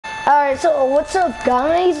Alright, so what's up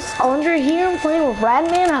guys? Andre here, I'm playing with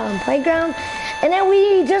Radman on Playground. And then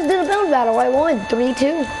we just did a bounce battle. I won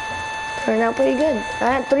 3-2. Turned out pretty good.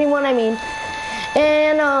 3-1 I mean.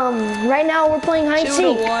 And right now we're playing hide and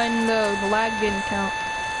seek. 2-1, the lag didn't count.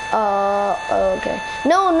 Okay.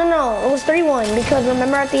 No, it was 3-1 because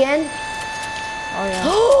remember at the end? Oh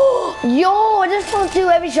yeah. Yo, I just found 2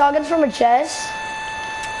 heavy shotguns from a chest.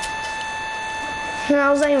 That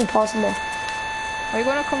was not even possible. Are you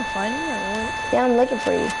gonna come find me or what? Yeah, I'm looking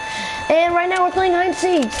for you. And right now we're playing hide and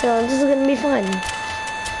seek, so this is gonna be fun.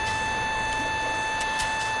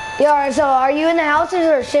 Yeah, so are you in the houses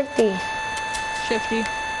or Shifty? Shifty.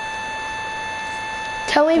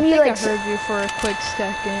 Tell me if you like. I heard you for a quick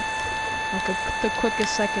second. Like the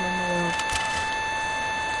quickest second in the world.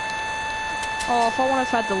 Oh, if I would have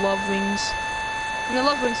had the love wings. And the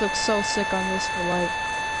love wings look so sick on this for light.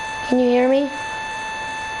 Can you hear me?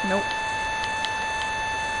 Nope.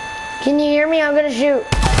 Can you hear me? I'm gonna shoot.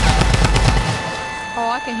 Oh,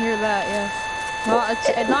 I can hear that, yeah. Well,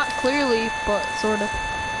 it's not clearly, but sort of.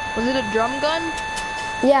 Was it a drum gun?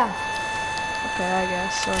 Yeah. Okay, I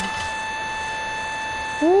guess so.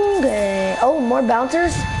 Okay. Oh, more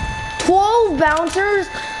bouncers? 12 bouncers?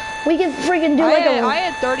 We can freaking do I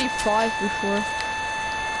had 35 before.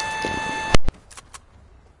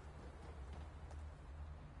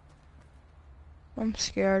 I'm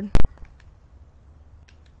scared.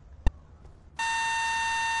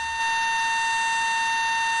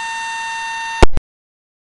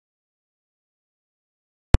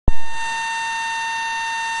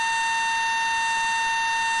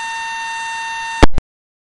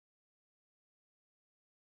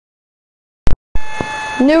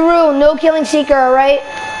 New rule, no killing seeker, alright?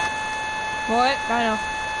 What? I know.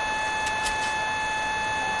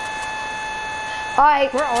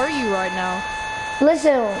 Alright. Where are you right now?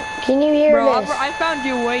 Listen, can you hear this? Bro, I found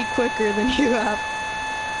you way quicker than you have.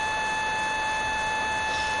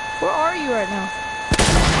 Where are you right now?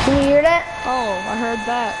 Can you hear that? Oh, I heard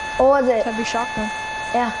that. What was it? Heavy shotgun.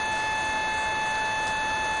 Yeah.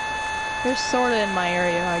 You're sorta in my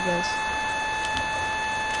area, I guess.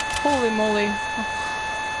 Holy moly.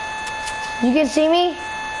 You can see me?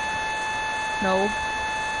 No.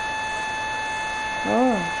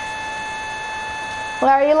 Oh. Well,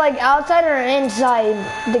 are you like outside or inside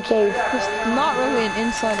the cave? It's not really an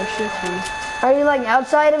inside of Shifty. Are you like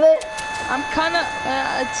outside of it? I'm kinda,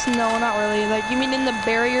 no, not really. Like, you mean in the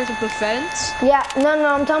barriers of the fence? Yeah, no,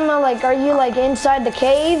 I'm talking about like, are you like inside the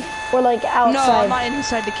cave or like outside? No, I'm not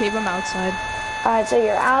inside the cave, I'm outside. Alright, so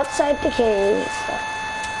you're outside the cave.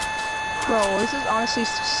 Bro, this is honestly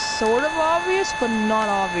sort of obvious, but not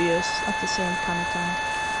obvious at the same kind of time.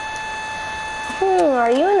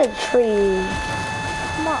 Are you in a tree?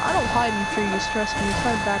 Come on, I don't hide in trees, trust me. It's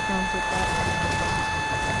my background with that.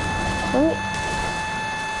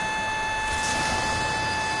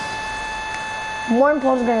 More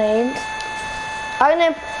impulse grenades.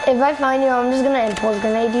 If I find you, I'm just gonna impulse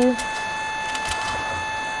grenade you.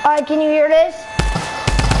 Alright, can you hear this?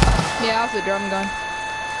 Yeah, off the drum gun.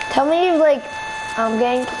 Tell me if like I'm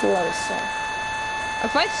getting closer.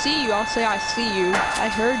 If I see you, I'll say I see you. I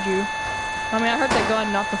heard you. I mean, I heard the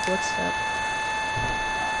gun, not the footstep.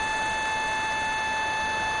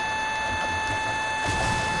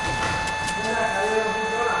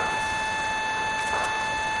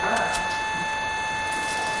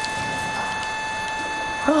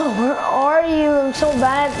 Oh, where are you? I'm so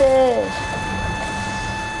bad at this.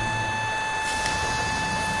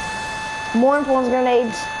 More impulse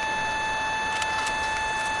grenades.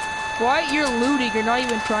 Why? You're looting, you're not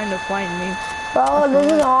even trying to find me. Bro,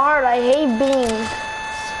 this is hard. I hate beans.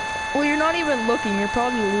 Well, you're not even looking, you're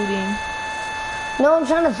probably looting. No, I'm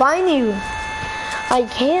trying to find you. I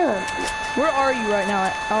can't. Where are you right now?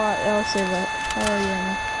 I'll say that. Where are you right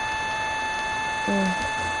now?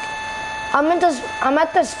 I'm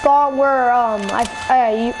at the spot where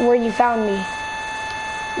where you found me.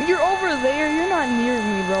 You're over there. You're not near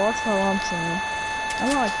me, bro. That's all I'm saying.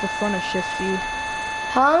 I'm like the front of Shifty.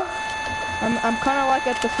 Huh? I'm kind of like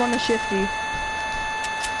at the front of Shifty.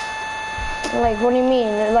 Like, what do you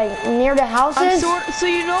mean? Like near the houses? So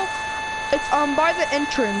you know, it's by the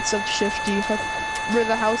entrance of Shifty, like where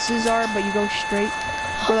the houses are, but you go straight.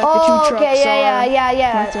 Where, like, the two trucks okay,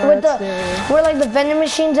 yeah. Right there, With there. where like the vending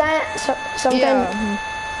machines at? Sometimes. Yeah.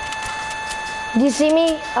 Do you see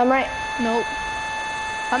me? I'm right. Nope.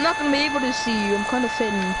 I'm not gonna be able to see you. I'm kind of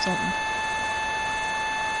hidden in something.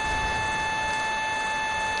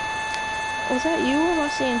 Was that you? Or am I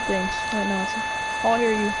seeing things right now? I'll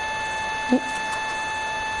hear you.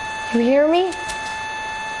 You hear me?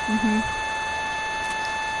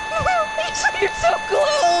 You're so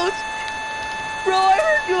close!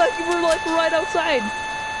 You were like right outside.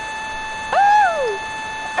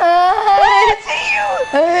 I see you!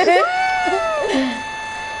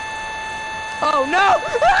 Oh no!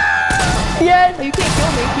 Yes! You can't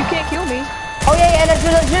kill me. You can't kill me. Oh yeah,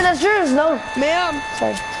 that's true. No. Ma'am.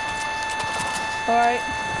 Sorry. Alright.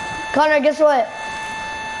 Connor, guess what?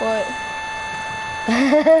 What?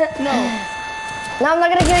 No. No, I'm not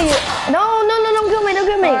gonna kill you. No, don't kill me, don't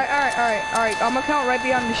kill me. Alright. I'm gonna count right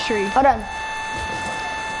behind this tree. Hold on.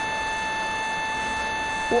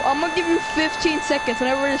 Well, I'm gonna give you 15 seconds.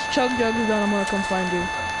 Whenever this chug jug is done, I'm gonna come find you.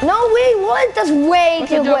 No, wait, what? That's way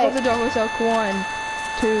too quick. What's the jug? 1,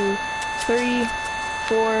 2, 3,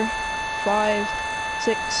 4, 5,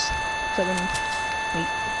 6, 7, 8,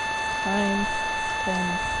 9,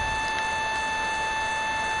 10.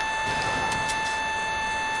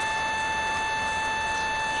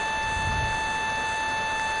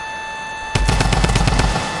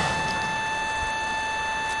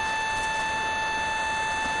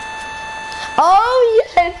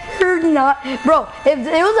 Oh yes, you're not, bro. If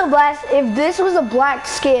this was a black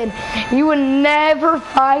skin, you would never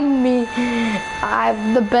find me.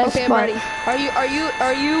 I'm the best. Okay, I'm ready. Are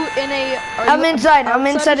you in a? I'm inside. I'm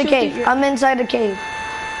inside a cave. I'm inside a cave.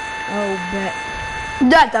 Oh, bet.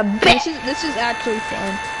 That's a bet. This is actually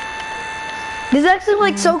fun. This is actually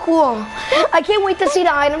like so cool. I can't wait to see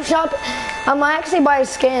the item shop. I might actually buy a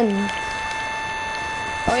skin.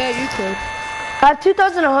 Oh yeah, you could. I have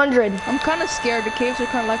 2,100. I'm kind of scared. The caves are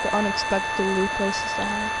kind of like unexpected loot places to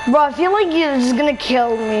hide. Bro, I feel like you're just gonna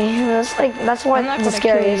kill me. That's what the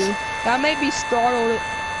scariest. I may be startled.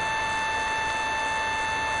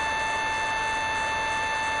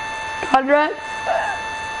 Conrad?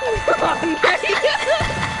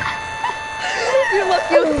 You're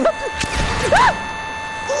lucky.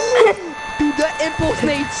 Dude, that impulse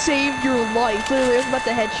nade saved your life. Literally, I was about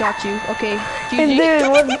to headshot you. Okay, GG.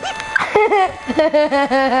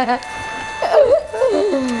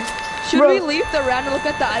 Should we leave the round and look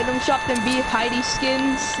at the item shop and be Heidi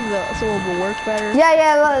skins so it will work better?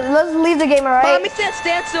 Yeah, let's leave the game, alright? Let me stand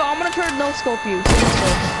still. I'm gonna turn no scope you.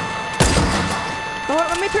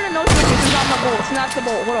 Let me turn a no scope you. It's not my bolt. It's not the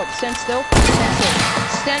bolt. Hold up. Stand still.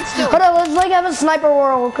 Stand still. Hold on, let's like have a sniper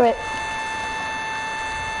war real quick.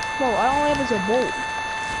 Bro, I don't have as a bolt.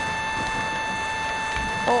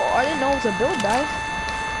 Oh, I didn't know it was a build die.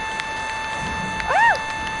 Ah!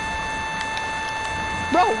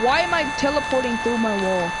 Bro, why am I teleporting through my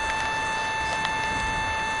wall?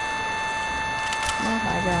 Oh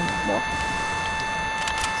my god.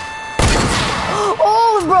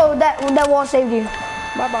 Oh, bro, that wall saved you.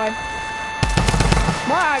 Bye bye.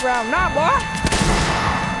 My high ground, nah, boy.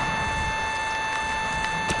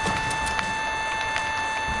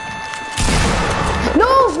 No,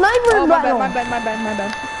 sniper! Oh, my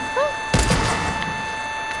bad.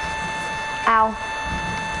 Ow.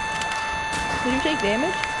 Did you take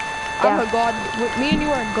damage? Yeah. I'm a god. Me and you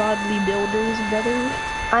are godly builders, brother.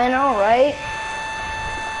 I know, right?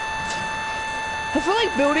 I feel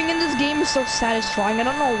like building in this game is so satisfying. I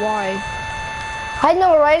don't know why. I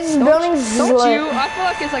know, right? This building is Don't you? I feel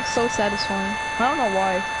like it's like so satisfying. I don't know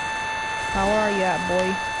why. Now, where are you at, boy?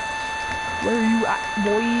 Where are you at,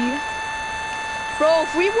 boy? Bro,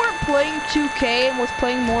 if we weren't playing 2K and was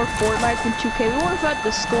playing more Fortnite than 2K, we would have had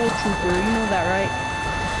the Skull Trooper. You know that, right?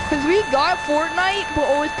 Because we got Fortnite, but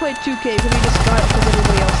always played 2K because we just got it because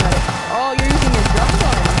everybody else had it. Oh, you're using your drum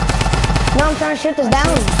gun. No, I'm trying to shoot this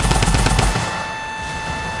down.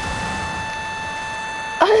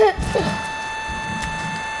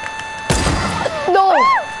 No!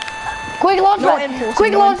 Quick launch pad!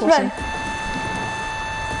 Quick launch pad!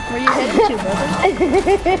 Where are you heading to, brother?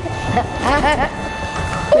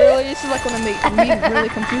 Really, this is like gonna make me really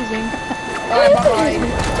confusing. Alright, bye-bye.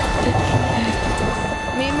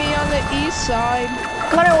 Meet me on the east side.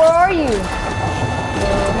 Connor, where are you?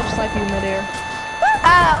 Looks like you midair.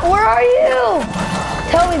 Where are you?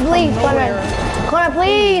 Tell me, please, Connor. Connor,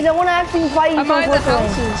 please, I want to actually fight you. I'm at the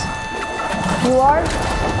houses. You are?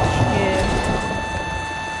 Yeah.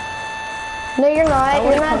 No, you're not.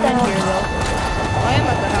 You're not at the house. Here, though. I am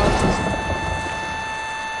at the houses.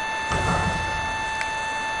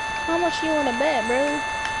 How much you want to bet, bro?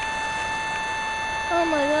 Oh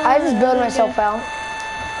my god. I just built myself out.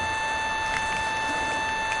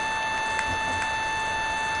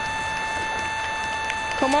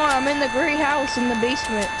 Come on, I'm in the gray house in the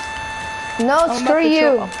basement. No, screw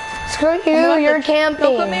you. Screw you, you're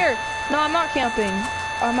camping. No, come here. No, I'm not camping.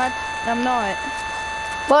 I'm not.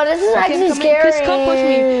 Well, this is actually scary. Come push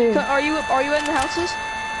me. Are you in the houses?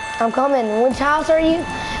 I'm coming. Which house are you?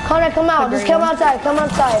 Connor, come out. Just come outside. Come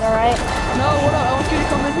outside, alright? No, what up? I want you to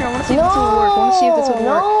come in here. I want to see if this will work. I want to see if this will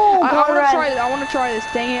work. No. Conrad. try this. I want to try this.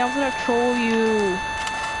 Dang it, I was gonna troll you,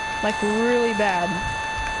 like really bad.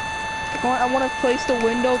 I want to place the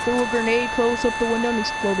window, throw a grenade, close up the window, and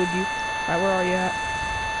exploded you. Alright, where are you at?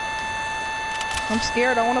 I'm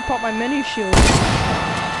scared. I want to pop my mini shield.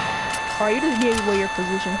 Alright, you just gave away your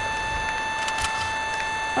position.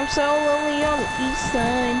 I'm so lonely on the east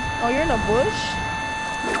side. Oh, you're in a bush?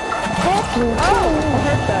 Oh, I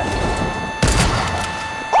heard that.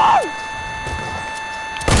 Oh!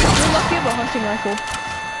 You're lucky I have a hunting rifle.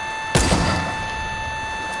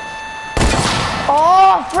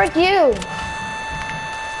 Oh, frick you!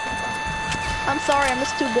 I'm sorry, I'm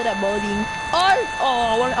just too good at boating.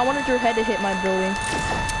 Oh, I wanted your head to hit my building.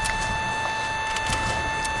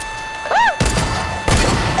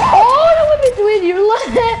 Oh, that went between your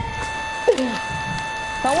legs!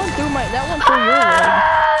 That one through your leg.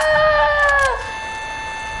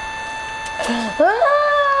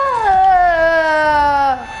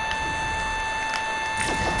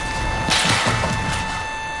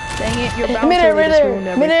 Dang it, your bouncer just ruined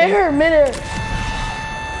everything. Minute.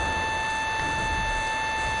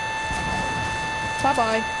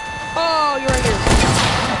 Bye-bye. Oh, you're right here.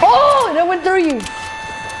 Oh, that went through you.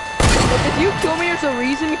 Look, if you kill me, there's a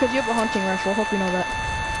reason, because you have a hunting rifle. I hope you know that.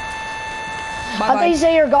 Bye-bye. I thought you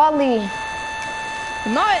say you're godly.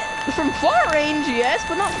 Not from far range, yes,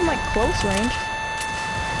 but not from like close range.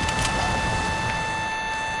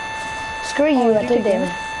 Screw you, I take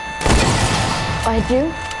damage. I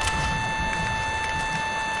do?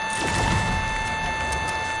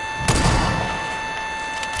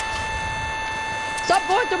 Stop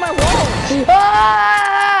going through my walls!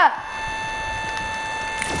 Ah!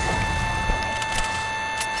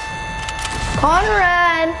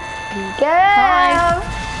 Conrad! Get out!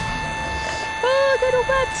 Oh, I got no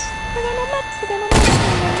mats! I got no mats!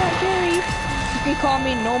 I'm not Jerry. You can call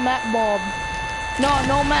me No Mat Bob.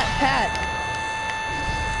 No Mat Pat.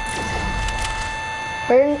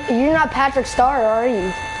 You're not Patrick Star, are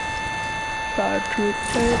you? Patrick.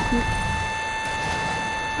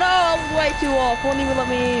 No, I was way too off. Won't even let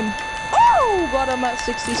me aim. Oh, God, I'm at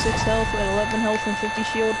 66 health, at 11 health and 50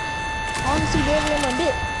 shield. Honestly, barely on my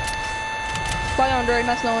bit. Bye, Andre.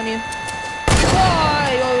 Nice knowing you.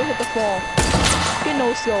 Why? Oh, hit the fall. Get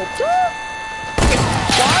no scope.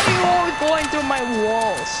 Why are you always going through my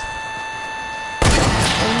walls?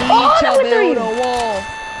 I need to build a wall.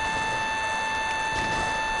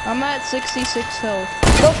 I'm at 66 health.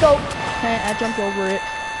 Let's go. I jumped over it.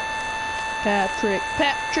 Patrick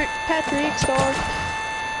Star.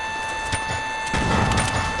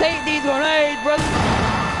 Take these grenades, brother.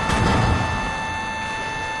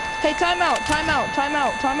 Hey, time out.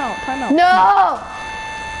 No!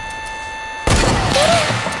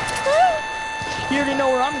 You already know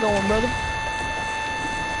where I'm going, brother.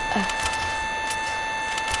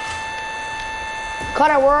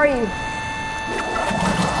 Connor, where are you?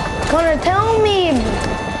 Connor, tell me!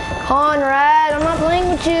 Conrad, I'm not playing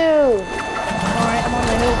with you! Alright, I'm on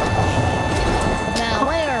the hill. Now,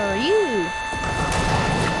 where are you?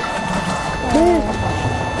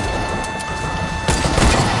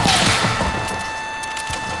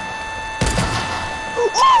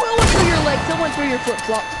 Oh, it went through your legs. It went through your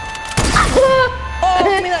flip-flop. Oh,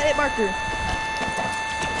 give me that hit marker.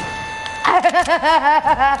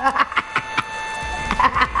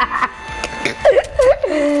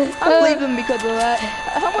 I'm leaving because of that.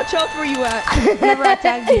 How much health were you at whenever I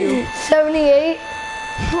tagged you? 78.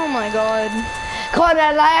 Oh my god.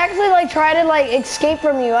 Conrad, I actually like tried to like escape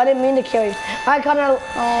from you. I didn't mean to kill you. Alright, Conrad.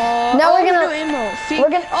 Now we're gonna.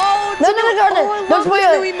 We're gonna. Oh, no, Conrad. Don't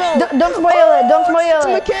spoil it. Don't spoil it. Don't spoil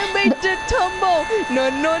it. We can't make the tumble. No,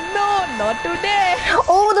 not today.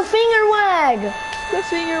 Oh, the finger wag. The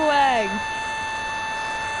finger wag.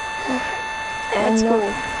 That's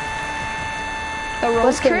cool. A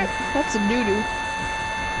road trip? That's a doo-doo.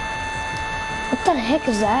 What the heck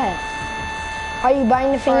is that? Are you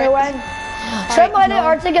buying the finger wag? Should I buy the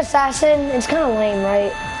Arctic Assassin? It's kind of lame,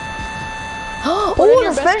 right? Oh,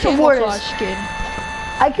 the Special Forces. Skin.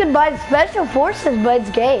 I could buy the Special Forces, but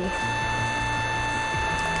it's gay.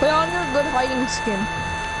 Put on your good hiding skin.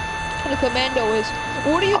 The Commando is.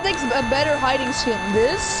 What do you think's a better hiding skin?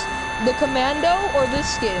 This, the Commando, or this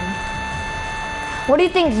skin? What do you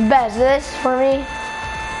think's best? This for me?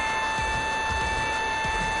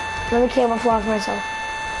 Let me camouflage myself.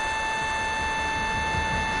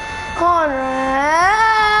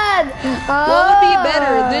 Conrad! What would be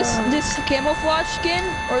better, this camouflage skin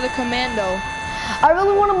or the Commando? I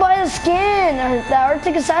really want to buy the skin, or the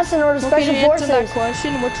Arctic Assassin, or the Special Forces. Answer that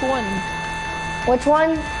question. Which one? Which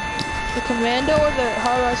one? The Commando or the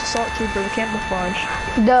High-Rise Assault Trooper, the camouflage?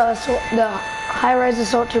 The High-Rise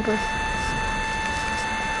Assault Trooper.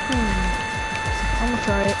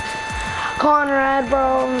 try it. Conrad,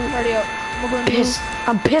 bro. Ready up. We're gonna do.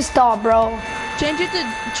 I'm pissed off, bro. Change it to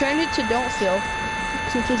don't fill.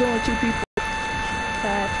 Since there's only 2 people.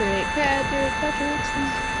 Patrick.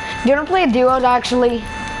 Do you wanna play duos actually?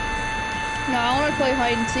 No, I wanna play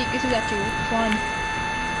hide and seek. This is actually fun.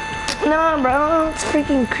 No, bro. It's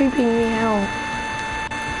freaking creeping me out.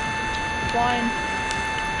 Fine.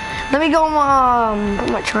 Let me go put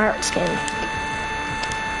my tryhard skin.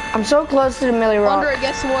 I'm so close to the Millie Rock. Andre,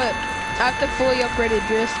 guess what? I have to fully upgraded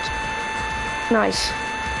drift. Nice.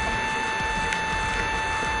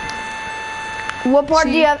 What part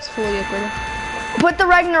do you have? It's fully upgraded. Put the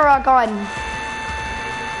Ragnarok on.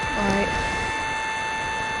 Alright.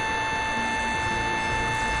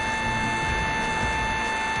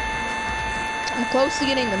 I'm close to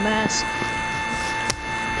getting the mask.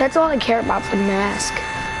 That's all I care about, the mask.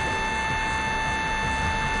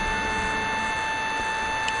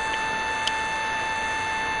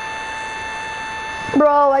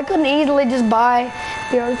 Bro, I couldn't easily just buy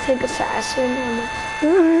the Arctic Assassin.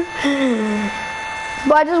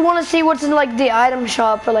 But I just want to see what's in like the item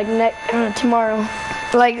shop for like tomorrow.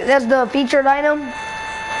 Like that's the featured item.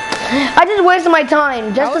 I just wasted my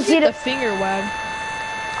time just to see the finger wag.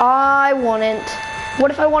 I wouldn't. What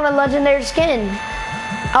if I want a legendary skin?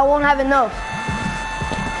 I won't have enough.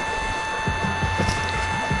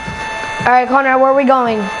 All right, Conrad, where are we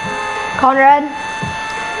going? Conrad?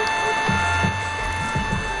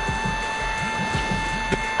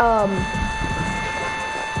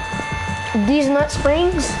 These nut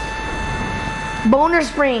springs? Boner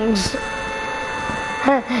springs.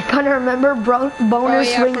 Kind of remember boner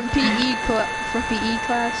springs? From PE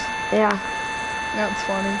class. Yeah. That's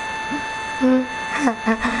funny.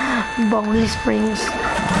 Boner springs.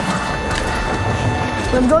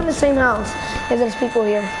 I'm going to the same house. If there's people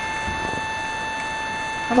here.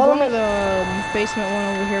 I'm going to the basement one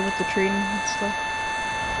over here with the tree and stuff.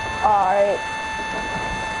 Alright.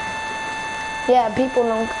 Yeah, people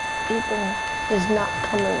is not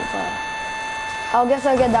coming, but I guess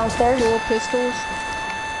I'll get downstairs. Dual pistols.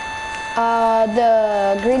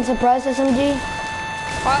 The green suppressed SMG.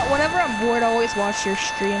 Whenever I'm bored, I always watch your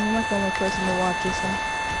stream. I'm not the only person to watch this one.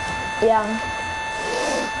 Yeah.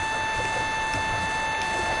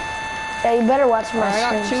 Yeah, you better watch my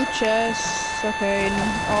streams. I got 2 chests. Okay.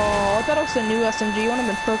 Oh, I thought it was a new SMG. You would have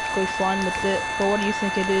been perfectly fine with it. But what do you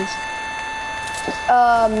think it is?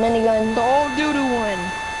 Minigun. The old doo-doo one.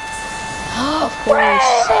 Of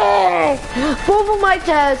course. Both of my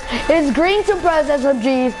chests is green suppressed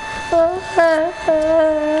SMGs. The old one?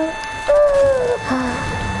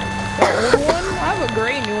 I have a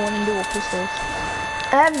gray new one in dual pistols.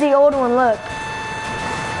 I have the old one, look.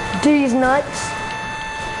 These nuts.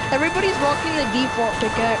 Everybody's rocking the default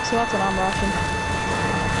pickaxe, so that's what I'm rocking.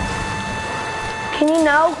 Can you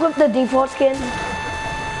now equip the default skin?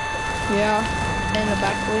 Yeah, in the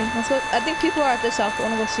back lane. That's what I think people are at this house.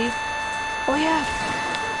 Wanna go see? Oh yeah.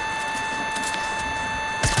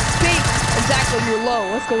 Okay, exactly. You're low.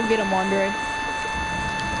 Let's go get him, Andre.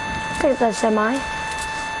 There's that semi.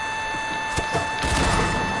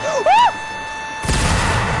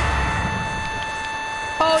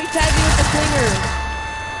 Oh, he tagged me with the flinger.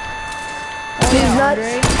 Oh yeah,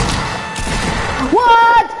 Andre.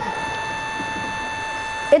 What?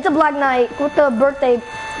 It's a Black Knight with the birthday.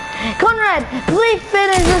 Conrad, please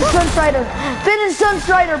finish this Sunstrider. Finish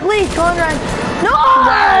Sunstrider, please, Conrad. No!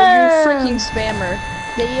 Wow, you freaking spammer.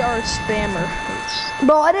 They are spammers.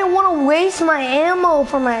 Bro, I didn't want to waste my ammo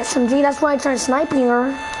for my SMG. That's why I tried sniping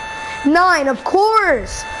her. 9, of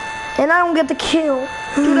course. And I don't get the kill.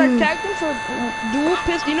 Dude, I tagged him for dual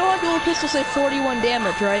pistol. You know how dual pistols say 41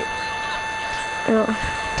 damage, right?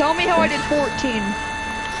 Tell me how I did 14.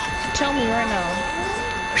 Tell me right now.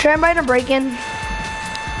 Should I buy the break-in?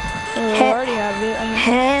 I already have it.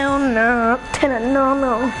 Hell no.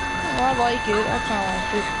 No. Oh, I like it. I kind of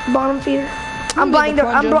like it. Bottom feeder. I'm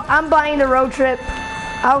buying the road trip.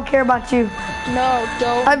 I don't care about you. No,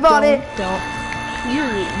 don't. I bought it. Don't. You're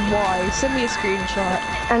why? Send me a screenshot.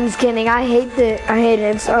 I'm just kidding. I hate it.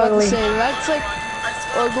 It's ugly. Say, that's like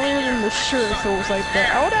uglier than the shirt if it was like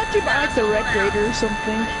that. I would actually buy like the Red Raider or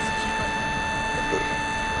something.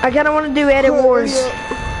 I kind of want to do Edit Wars.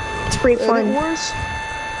 It's pretty fun. Edit Wars?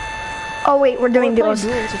 Oh wait, we're doing duos.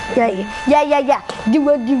 Yeah.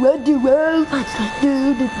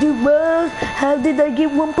 Duo. How did I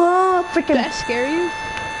get one pop? Freaking. Did I scare you?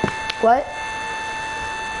 What?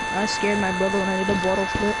 I scared my brother when I did a bottle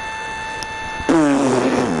flip.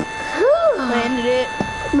 Landed it.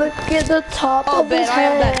 Look at the top of his I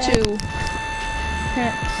head. have that too.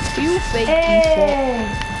 You fake default.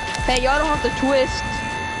 Hey, y'all don't have to twist.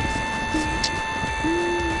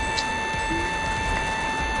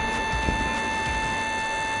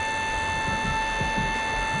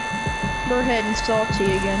 Go ahead and salty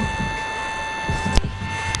again.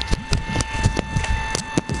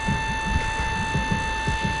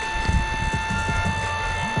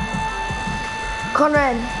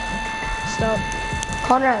 Conrad. Stop.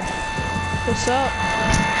 Conrad. What's up?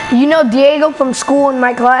 You know Diego from school in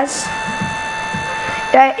my class?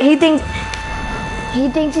 He thinks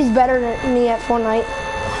he's better than me at Fortnite.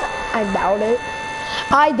 I doubt it.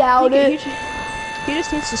 I doubt it. He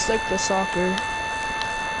just needs to stick to soccer.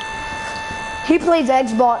 He plays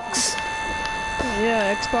Xbox.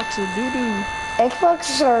 Yeah, Xbox is doo-doo.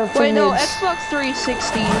 Xbox or for Wait, no, noobs? Xbox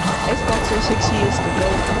 360. Xbox 360 is the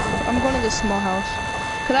GOAT. I'm going to this small house.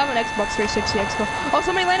 Cause I have an Xbox 360 Xbox. Oh,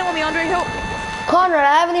 somebody landed with me, Andre, help! Conrad,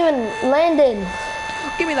 I haven't even landed.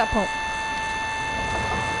 Give me that pump.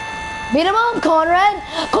 Beat him up, Conrad!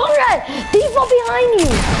 Conrad! Default behind you!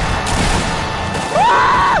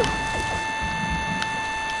 Ah!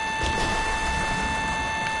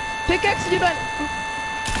 Pickaxe, dude,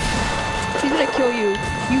 he's gonna kill you.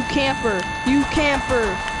 You camper. You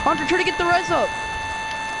camper. Andre, try to get the res up.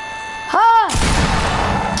 Ha!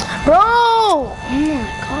 Bro! Oh my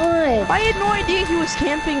god. I had no idea he was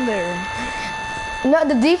camping there. No,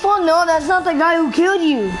 the default? No, that's not the guy who killed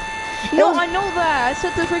you. No, I know that. I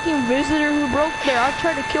said the freaking visitor who broke there. I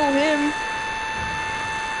tried to kill him.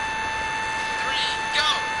 3, go.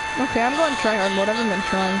 Okay, I'm going try hard mode. I haven't been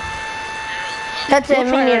trying. That's it,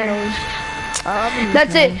 me neither.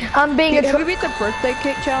 That's it. I'm being a Have we beat the birthday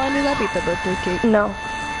cake challenges? I beat the birthday cake. No.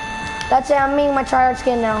 That's it, I'm being my tryhard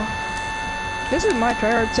skin now. This is my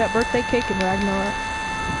tryhard set birthday cake in Ragnarok.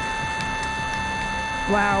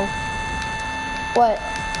 Wow. What?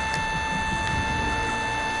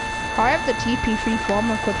 I have the TP free fall. I'm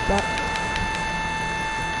gonna click that.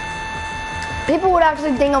 People would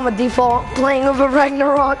actually think I'm a default playing over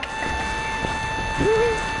Ragnarok.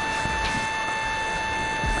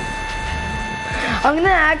 I'm gonna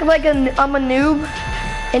act like I'm a noob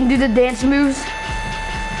and do the dance moves.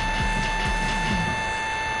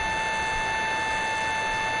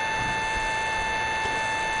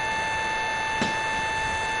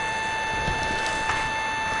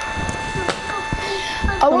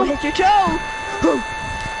 Don't hit your toe!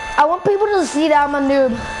 I want people to see that I'm a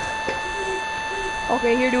noob.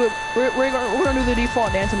 Okay, here, do it. We're gonna do the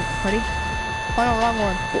default dance. Ready? Oh no, wrong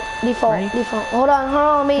one. Default, Ready? default. Hold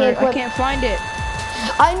on, me Right, equip. I can't find it.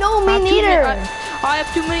 I know, me neither. I have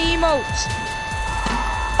too many emotes.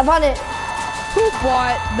 I found it. Who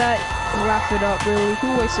bought that? Wrap it up, really?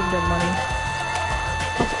 Who wasted their money?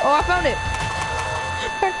 Oh, I found it.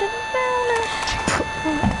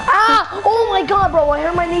 Ah! Oh my god, bro! I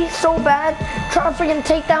hurt my knee so bad. Trying to freaking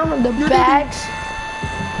take down the bags.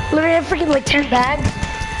 Literally, I freaking like 10 bags.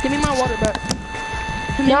 Give me my water back.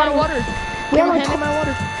 Give me my water. Hand me my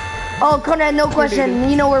water. Oh, Conrad, no question.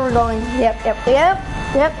 You know where we're going. Yep.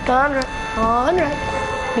 Conrad.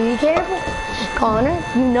 Be careful. Conrad,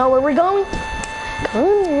 you know where we're going.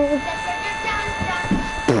 Conrad.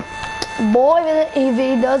 Boy, if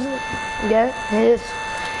he doesn't get his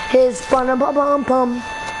pum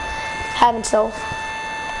had himself.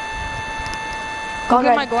 Look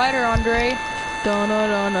at my glider, Andre.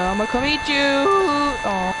 Dun-dun-dun-dun. I'm gonna come eat you.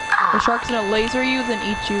 Oh, the shark's gonna laser you, then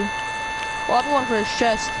eat you. Well, I have one for his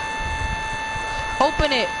chest.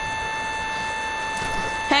 Open it.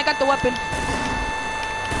 Hey, I got the weapon.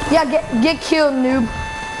 Yeah, get killed, noob.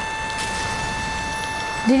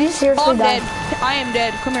 Did you seriously I'm die? dead. I am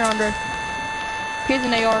dead. Come here, Andre. Here's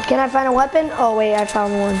an AR. Can I find a weapon? Oh wait, I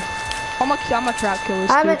found one. I'm a trap killer.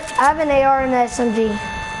 I have an AR and an SMG.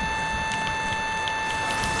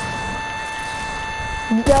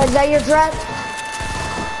 Is that your trap?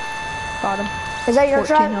 Got him. Is that your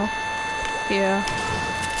trap? Health. Yeah.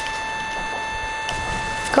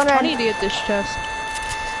 Conrad. I need to get this chest.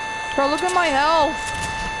 Bro, look at my health.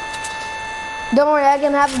 Don't worry, I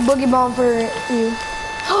can have a boogie bomb for you.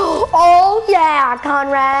 Oh yeah,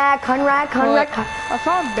 Conrad. I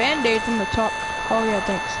found band-aids in the top. Oh yeah,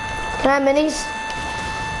 thanks. Can I have minis?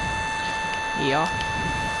 Yeah.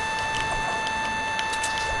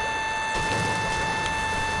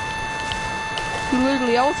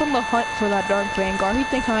 Literally, I was on the hunt for that Dark Vanguard. He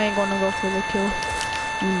think I ain't gonna go for the kill.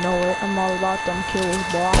 You know it. I'm all about them kills,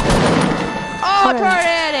 boy. Oh, turn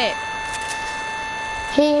at it!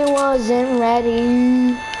 He wasn't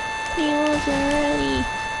ready. He wasn't ready.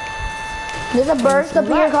 There's a burst up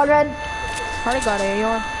here, Conrad. Already got an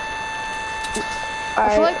AR.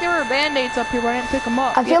 I feel like there were band-aids up here, but I didn't pick them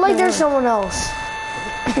up. I feel like there's someone else.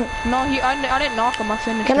 No, I didn't knock him. I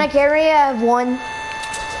finished Can him. I carry it? I have one.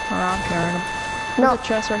 Oh, I'm carrying him. No. There's a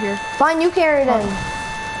chest right here. Fine, you carry them.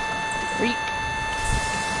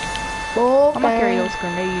 Okay. I'm gonna carry those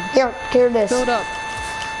grenades. Here, carry this. Fill it up.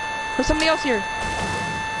 There's somebody else here.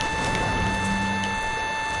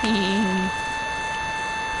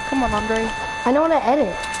 Come on, Andre. I know how to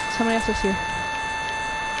edit. Somebody else is here.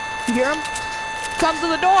 You hear him? Come to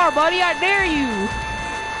the door, buddy. I dare you.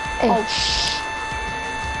 Hey. Oh, shh.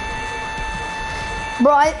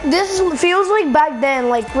 Bro, this feels like back then,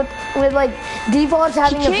 like with like defaults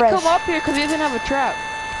having He a can't fresh. come up here because he doesn't have a trap.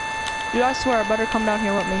 Dude, I swear, I better come down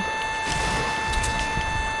here with me.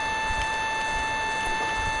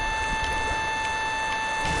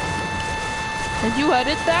 Did you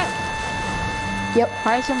edit that? Yep,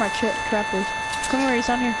 Why is there my trap is? Come here, he's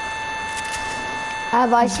down here. I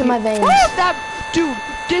have ice in my veins. Oh, that dude,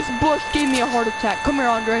 this bush gave me a heart attack. Come here,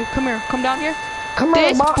 Andre. Come here. Come down here. Come here,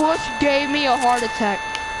 This Bob. bush gave me a heart attack.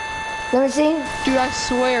 Let me see. Dude, I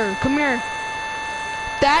swear. Come here.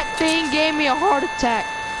 That thing gave me a heart attack.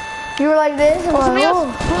 You were like this. And Oh, somebody like,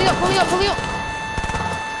 else. Pull me up, pull me up, pull me up.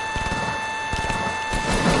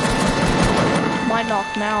 My knock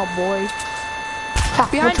now, boy. Ha,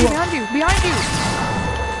 Behind what you, want? behind you, behind you.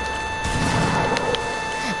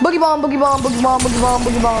 Boogie bomb, boogie bomb, boogie bomb, boogie bomb,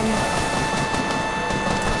 boogie bomb.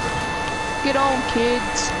 Get on,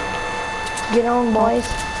 kids. Get on, boys.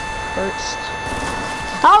 First.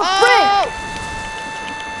 Oh, frick!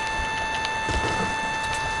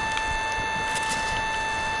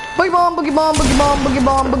 Boogie bomb, boogie bomb, boogie bomb, boogie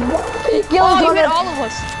bomb, boogie bomb. Yo, Oh, you Connor. hit all of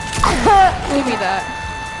us. Give me that.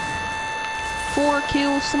 4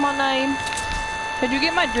 kills to my name. Did you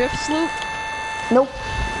get my drift sloop? Nope.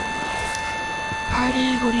 I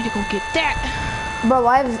need to go get that. Bro,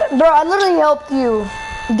 I literally helped you,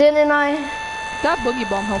 didn't I? That boogie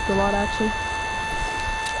bomb helped a lot, actually.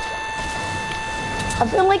 I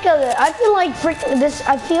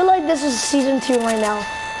feel like this is season 2 right now.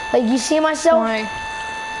 Like, you see myself? Why?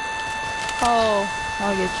 Oh,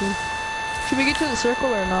 I'll get you. Should we get to the circle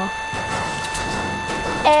or no?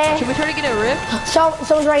 Should we try to get a rift?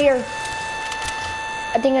 Someone's right here.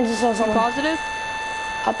 I think I just saw You someone. positive?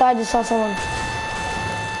 I thought I just saw someone.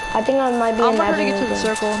 I think I might be I'm gonna try to imagining get to the it.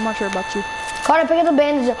 circle. I'm not sure about you. Connor, pick up the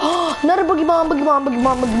bandage. Oh, another boogie bomb, boogie bomb, boogie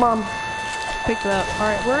bomb, boogie bomb. Picked it up.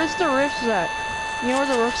 Alright, where is the rifts at? You know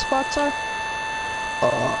where the rift spots are?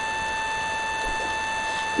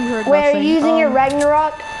 You heard Wait, are nothing. you using your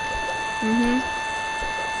Ragnarok?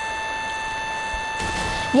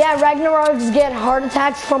 Yeah, Ragnaroks get heart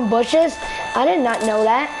attacks from bushes. I did not know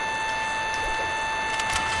that.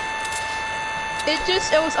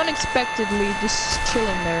 It was unexpectedly just chilling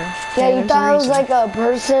there. Yeah, you there's a thought it was reason. like a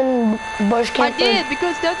person bush I camper. did,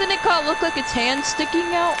 because doesn't it kind of look like its hand sticking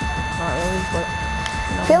out? Not really, but...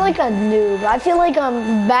 I feel like a noob. I feel like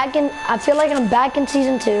I'm back in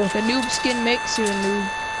season 2. The noob skin makes you a noob.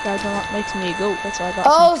 That makes me a goat. That's why I got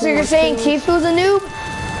Oh, some so you're cool saying kills. Tifu's a noob?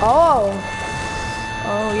 Oh.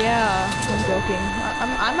 Oh yeah, I'm joking.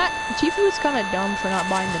 I'm at Tifu's kind of dumb for not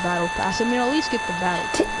buying the battle pass. I mean, at least get the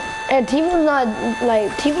battle. And Tifu's not like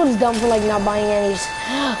Tifu's dumb for like not buying any.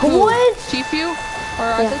 Who? What? Tifu? Or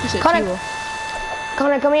I Yeah. think you said Connor. Tifu.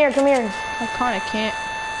 Connor, come here, come here. I kind of can't.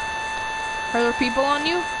 Are there people on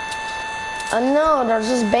you? No, there's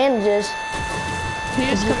just bandages. Can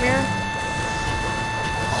you just come here?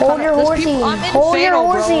 Hold your There's horsey. people- I'm in Hold your Fatal,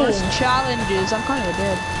 bro. horsey. There's challenges. I'm kind of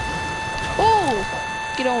dead. Oh,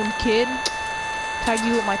 get on, kid. Tag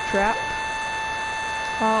you with my trap.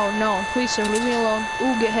 Oh no, please sir, leave me alone.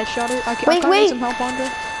 Ooh, get headshotted. I Wait, need wait. some help, Andre.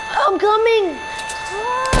 I'm coming.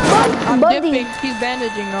 I'm Buddy. dipping. He's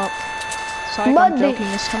bandaging up. Psych, I'm Buddy. joking.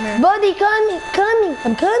 Just come here. Buddy, coming.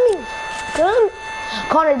 I'm coming. Come.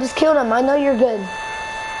 Connor, just killed him. I know you're good.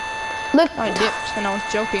 Look, I dipped and I was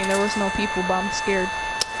joking. There was no people, but I'm scared.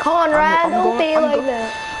 Conrad, I'm don't going- be I'm like go- that.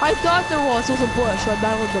 I thought there was. It was a bush. So I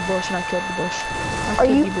battled the bush and I killed the bush. Are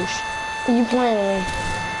you- the bush. You playing me?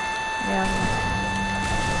 Yeah.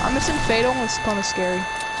 I'm missing Fatal. It's kind of scary.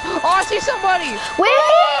 Oh, I see somebody.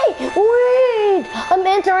 Wait! I'm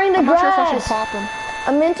entering the I'm not sure if I should grass. pop him.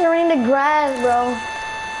 I'm entering the grass, bro.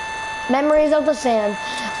 Memories of the sand.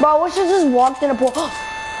 Bro, I wish I just walked in a pool.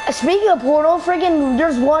 Speaking of portal, freaking,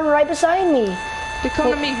 there's one right beside me. They come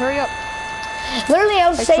to me. Hurry up. Literally, I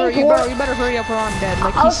was Like, saying you portal. better hurry up or I'm dead.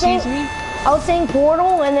 Like, I he was saying- sees me. I was saying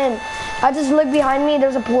portal, and then I just looked behind me.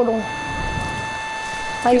 There's a portal.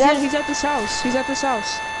 Like that. He's at this house. He's at this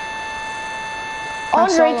house. I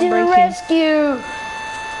Andre saw to him the break in. rescue!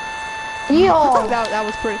 Yeehaw! that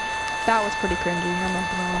was pretty cringy. I'm not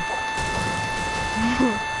gonna lie.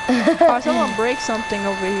 Oh, someone break something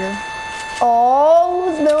over here. Oh,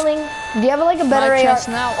 who's building? Do you have like a better My AR? chest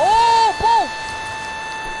now. Oh, boom!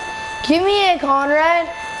 Give me it, Conrad.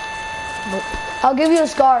 Nope, I'll give you a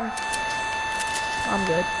scar. I'm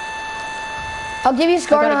good. I'll give you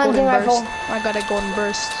score and a hunting rifle. I got a golden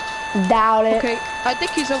burst. Doubt it. Okay, I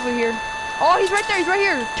think he's over here. Oh, he's right there. He's right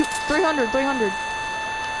here. 300. 300.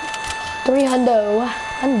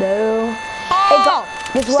 Hundo. Oh!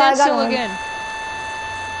 This is why I got still one. again.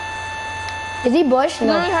 Is he bush? He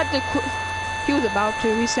No. literally had to he was about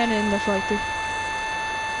to. He's standing in this right there.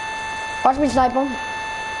 Watch me snipe him.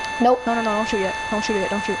 Nope. No, don't shoot yet. Don't shoot yet.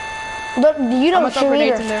 Don't shoot. Look, you I'm don't gonna throw shoot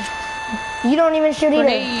grenades either. in there. You don't even shoot either.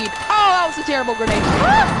 Grenade. Oh, that was a terrible grenade.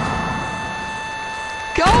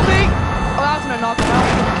 Kill me! Oh, that was gonna knock him out.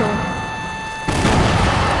 I didn't kill him.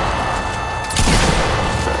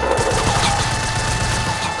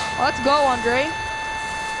 Let's go, Andre.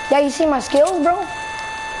 Yeah, you see my skills, bro?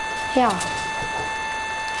 Yeah.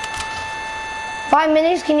 5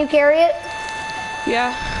 minutes, can you carry it?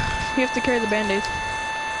 Yeah, you have to carry the band-aids.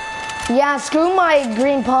 Yeah, screw my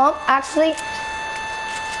green pump. Actually,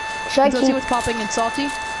 should I Let's see keep? what's popping in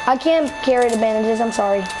salty. I can't carry the bandages, I'm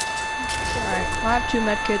sorry. Alright, I have 2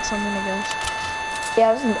 med kits, I'm gonna guess.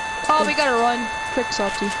 Yeah. Oh, we gotta run. Quick,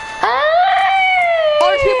 salty. Ah! Oh,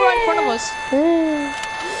 there's people right in front of us.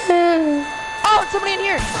 Oh, there's somebody in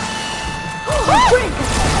here.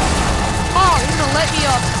 Oh, he's gonna let me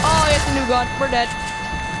up. Oh, he has a new gun. We're dead.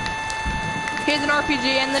 Here's an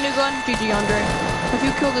RPG and the new gun. GG, Andre. If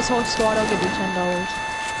you kill this whole squad, I'll give you $10.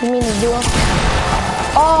 You mean the duo?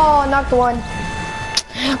 Oh, knocked one.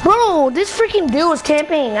 Bro, this freaking dude was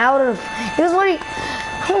camping out of. He was like,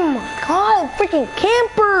 oh my god, freaking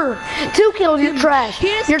camper. 2 kills, you're trash.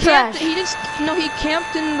 You're trash. He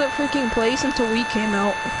camped in the freaking place until we came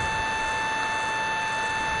out.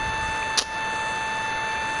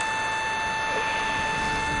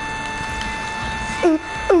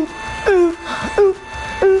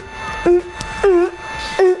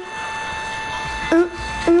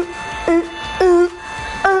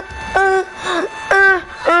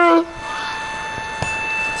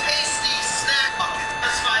 Tasty snack bucket.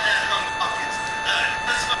 Let's find that buckets.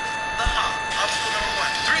 Let's find the obstacle number 1.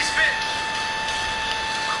 3 spin.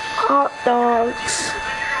 Hot dogs.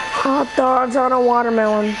 Hot dogs on a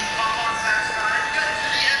watermelon.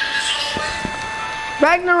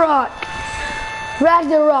 Ragnarok.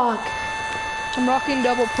 I'm rocking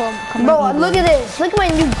double pump. Bro, look at this. Look at my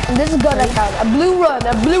new. This is good. I got a blue one.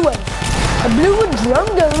 A blue one drum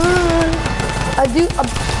gun.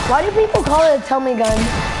 Why do people call it a tummy gun?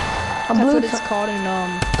 That's what it's called in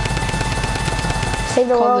Save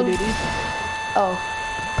the Call World. of Duty. Oh.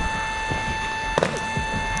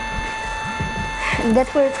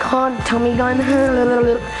 That's what it's called, tummy gun.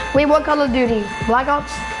 Wait, what Call of Duty? Black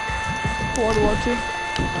Ops? World War II.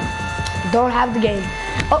 Don't have the game.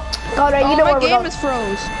 Oh, Conrad, you know my where we're game going. is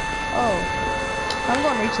froze. Oh, I'm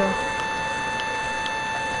going retail.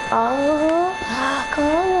 Oh,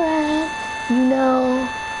 Conrad, you know,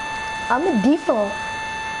 I'm a default.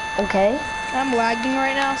 Okay. I'm lagging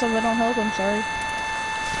right now, so if I don't help, I'm sorry.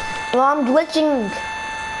 Well, I'm glitching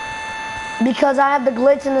because I have the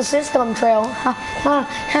glitch in the system, Trail.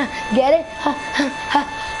 Get it?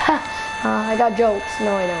 I got jokes.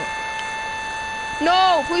 No, I don't.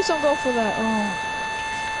 No, please don't go for that. Oh,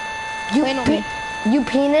 You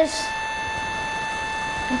penis?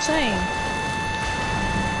 I'm saying.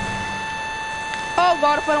 Oh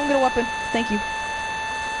God, if I don't get a weapon, thank you.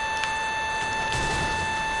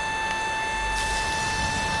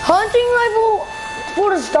 Hunting rifle for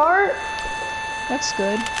the start? That's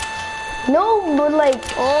good. No, but like.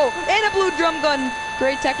 Oh, and a blue drum gun.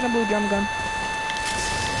 Great tech and a blue drum gun.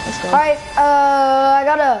 Let's go. All right, I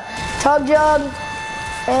got a tub jug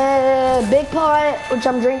and a big pot, which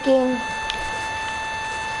I'm drinking.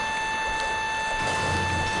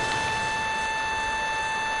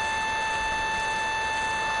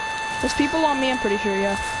 There's people on me, I'm pretty sure,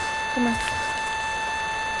 yeah. Come here.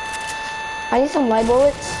 I need some light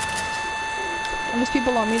bullets. There's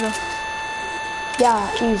people on me though.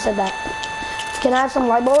 Yeah, you said that. Can I have some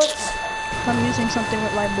light bullets? I'm using something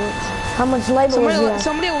with light bullets. How much light bullets do you have?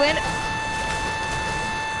 Somebody land.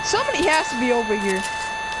 Somebody has to be over here.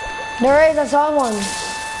 There is, I saw one.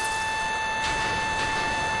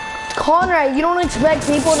 Conrad, you don't expect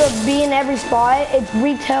people to be in every spot. It's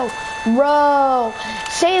retail row.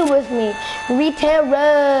 Say it with me. Retail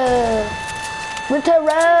row. Retail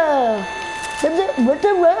row.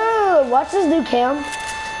 Retail row. Watch this new cam.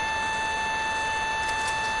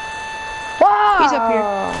 Wow. He's up here.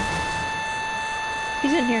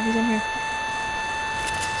 He's in here. He's in here.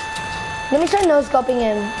 Let me try no scoping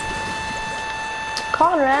in.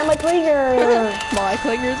 Conrad, my trigger. My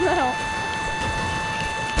clingers now.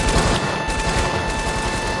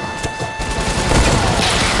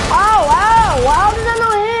 Ow, ow, how did that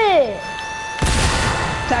not hit?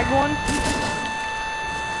 Tagged one.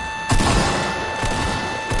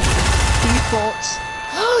 defaults.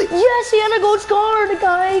 Yes, he had a gold scar. The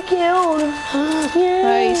guy killed. Yes.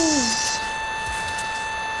 Nice.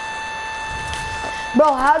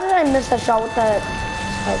 Bro, how did I miss that shot with that?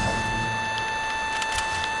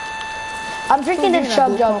 I'm drinking the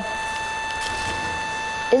chug jug.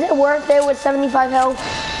 Is it worth it with 75 health?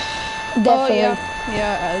 Definitely. Oh yeah,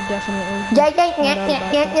 yeah, definitely.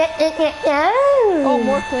 Yeah. Oh,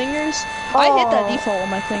 more clingers. I hit that default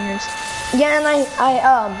with my clingers. Yeah, and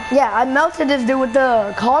I melted this dude with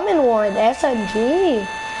the common one, SMG.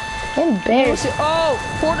 Embarrassed. Oh,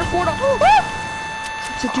 Porter.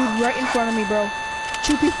 It's a dude right in front of me, bro.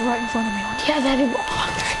 Two people right in front of me. Yeah, that is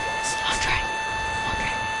Andre.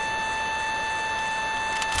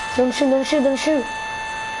 Don't shoot.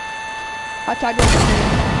 I tagged him.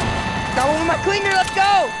 Got one with my clinger, let's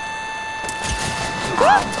go!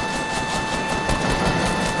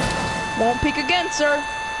 Won't peek again, sir.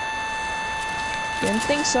 Didn't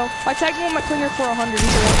think so. I tagged him with my clinger for 100.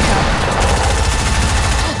 He's a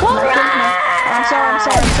I'm sorry.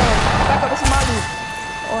 Back up, this is my loot.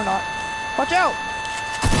 Or not. Watch out!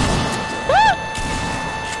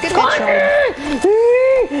 Get headshot.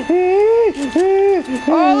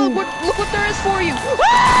 Oh, look what there is for you.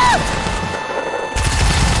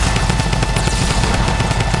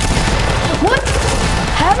 What?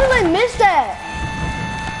 How did I miss that?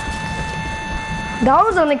 That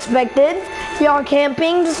was unexpected. Y'all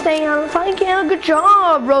camping, just staying on the fight camp. Good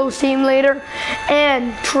job, Rose Team Leader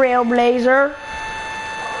and Trailblazer.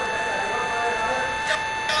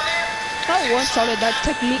 I once started that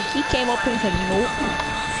technique. He came up and said, nope.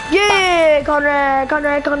 Yeah, Conrad.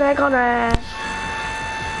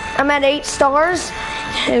 I'm at 8 stars.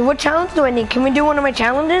 Hey, what challenge do I need? Can we do one of my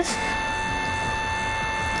challenges?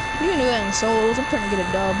 You can do that in solos. I'm trying to get a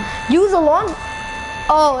dub. Use a launch.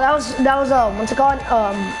 Oh, that was what's it called?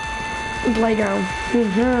 Playground.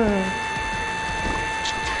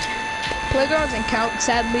 Playgrounds and count.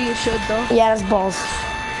 Sadly, it should though. Yeah, that's balls.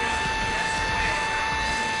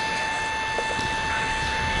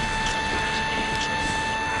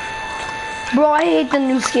 Bro, I hate the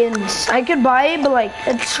new skins. I could buy it, but like,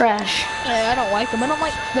 it's trash. Yeah, I don't like them. I don't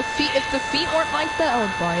like the feet. If the feet weren't like that, I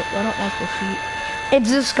would buy it. I don't like the feet. It's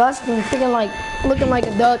disgusting. Looking like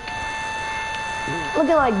a duck.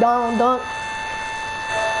 Looking like Donald Duck.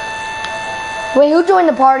 Wait, who joined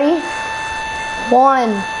the party?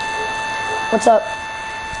 Juan. What's up?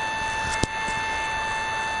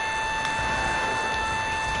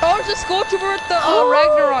 Oh, it's a skull trooper with the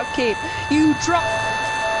Ragnarok cape. You drop.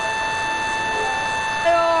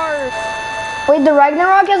 Wait, the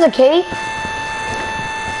Ragnarok has a cape?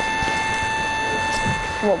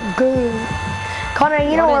 Well, good. Connor,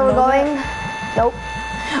 you know where we're going? That? Nope.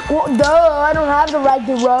 Well, duh, I don't have the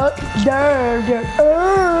Ragnarok.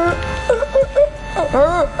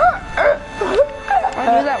 I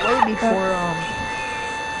knew that way before,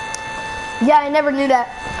 Yeah, I never knew that.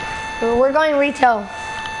 We're going retail.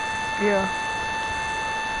 Yeah.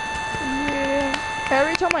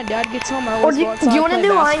 Every time my dad gets home, I always go outside. Do you want to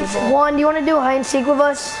do Juan, do you want to do hide and seek with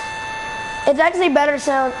us? It's actually better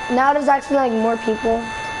sound. Now there's actually like more people.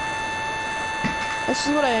 This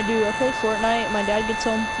is what I do. I play Fortnite. My dad gets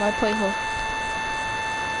home. I play hook.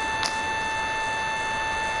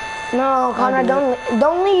 No, Conrad, don't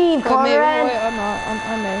leave, Conrad. Wait, I'm not.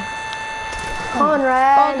 I may.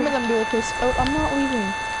 Conrad. Oh, give me them dual pistols. Oh, I'm not leaving.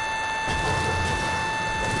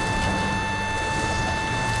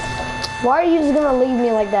 Why are you just gonna leave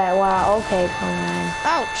me like that? Wow, okay, Conrad.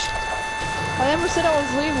 Ouch. I never said I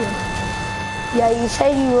was leaving. Yeah, you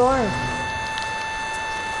said you were.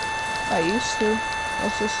 I used to.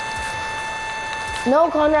 That's just...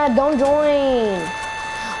 No, Conrad, don't join.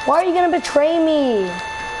 Why are you gonna betray me?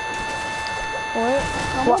 What?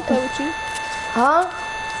 I'm gonna play with you. Huh?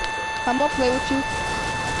 I'm gonna play with you.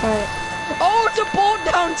 Alright. Oh, it's a bolt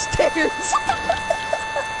downstairs.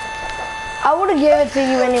 I would've given it to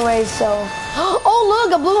you anyway, so. Oh,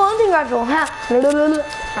 look, a blue hunting rifle. Ha. I'm gonna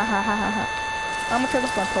turn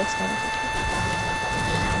off my post now.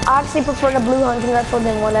 I actually prefer the blue hunting rifle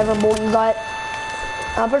than whatever bolt you got.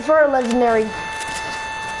 I prefer a legendary.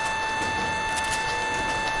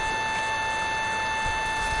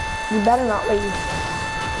 You better not leave.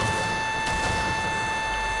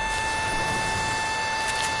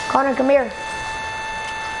 Connor, come here.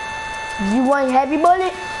 You want heavy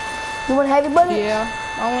bullet? You want heavy bullet? Yeah,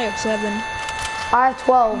 I only have 7. I have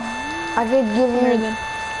 12. I could give you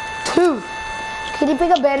 2. Can you pick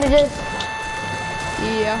up bandages?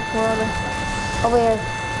 Yeah, where are they? Over here.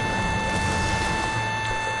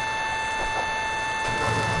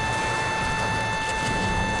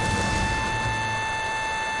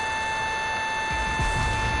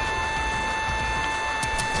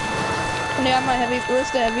 Yeah, my heavy. Where's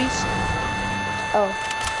the heavies? Oh.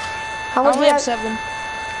 How I much do only you have have? 7.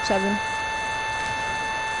 7.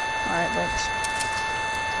 Alright, thanks.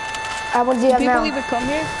 How much do you have People now? even come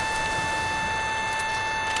here?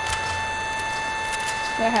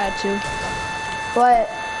 I had to What?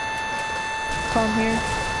 come here.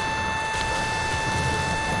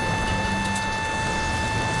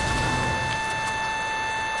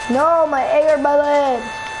 No, my air bullet.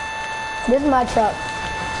 This is my truck.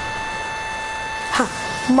 Ha,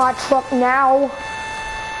 my truck now.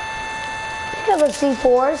 Pick up the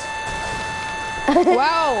C4s.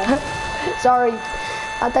 Wow. Sorry,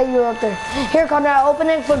 I thought you were up there. Here, Conrad, open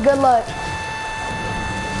it for good luck.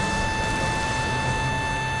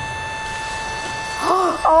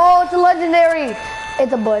 Oh, it's a legendary.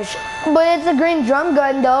 It's a bush, but it's a green drum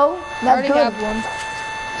gun though. I That's already good. have one.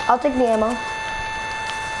 I'll take the ammo.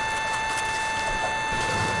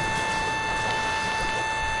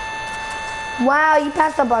 Wow, you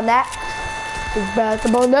passed up on that. You passed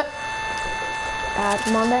up on that. Passed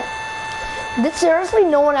up on that. Did seriously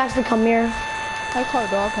no one actually come here? I call a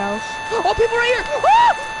doghouse. Oh, people right here!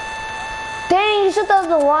 Ah! Dang, you said that was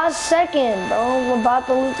the last second, bro. We're about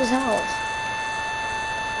to loot this house.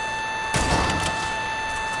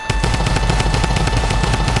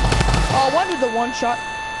 Oh, one did the one shot.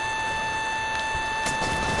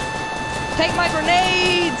 Take my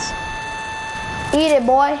grenades! Eat it,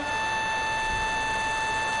 boy.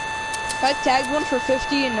 I tagged one for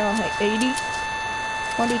 50 and 80.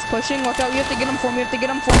 One dude's pushing. Watch out, you have to get him for me. You have to get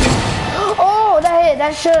him for me. Oh, that hit.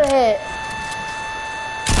 That should have hit.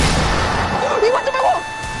 He went to my wall!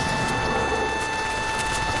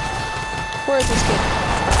 Where is this kid?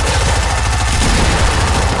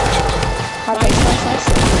 Nice, nice, nice.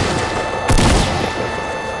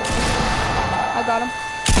 I got him.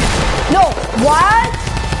 No, what?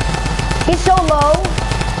 He's so low.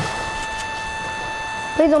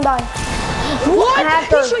 Please don't die. What?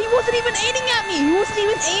 Hacker. He wasn't even aiming at me. He wasn't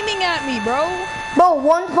even aiming at me, bro. Bro,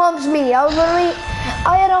 one pumps me. I was literally,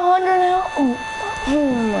 I had 100 health.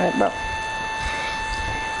 Alright, bro.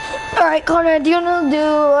 Alright, Conrad, do you want to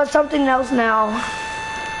do something else now?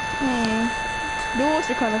 Duels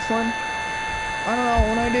are kind of fun. I don't know,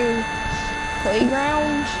 when I do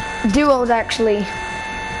playground. Duos, actually.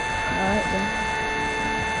 Alright then.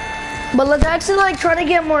 But let's actually like try to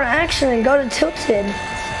get more action and go to Tilted.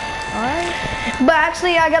 Alright. But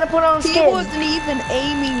actually, I gotta put on a He skin. wasn't even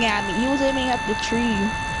aiming at me. He was aiming at the tree.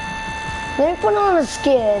 Let me put on a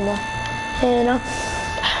skin. And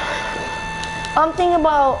I'm thinking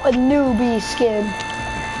about a newbie skin.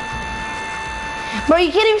 Bro,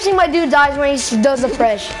 you can't even see my dude's eyes when he does the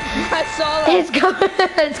fresh. I saw that. It's coming.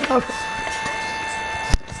 It's coming.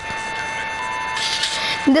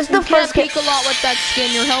 This is the You can't first skin. peek a lot with that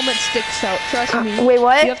skin. Your helmet sticks out. Trust me. Wait,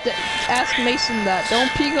 what? You have to ask Mason that.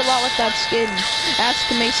 Don't peek a lot with that skin. Ask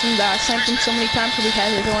Mason that. I sent him so many times till he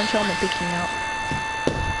had his orange helmet peeking out.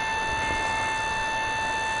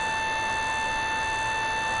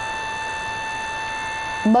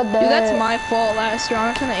 But Dude, that's my fault last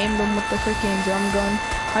round. I couldn't aim them with the freaking drum gun.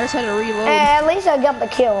 I just had to reload. At least I got the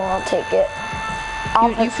kill. I'll take it.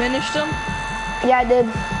 You finished them? Yeah, I did.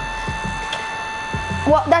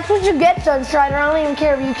 Well, that's what you get, Sunstrider. I don't even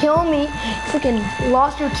care if you kill me. You freaking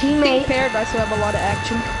lost your Being teammate. paired, I still have a lot of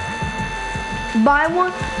action. Buy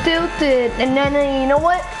one Tilted, and then you know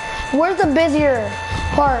what? Where's the busier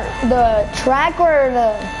part? The track or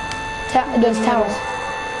the those towers?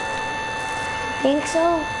 Think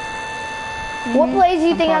so? What place do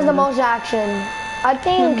you think has the most action? I In the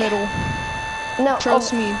think middle. no.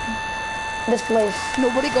 Trust me. This place.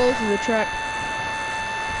 Nobody goes to the track.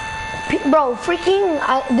 Bro, freaking,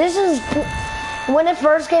 this is, when it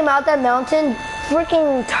first came out, that mountain,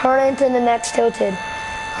 freaking turn into the next Tilted.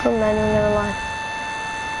 I'm not even gonna lie.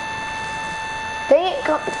 Dang it,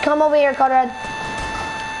 come over here, Conrad.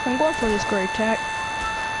 I'm going for this great tack.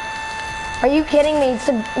 Are you kidding me? It's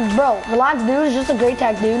a, bro, relax, dude, it's just a great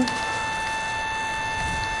tag, dude.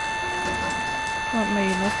 Not me,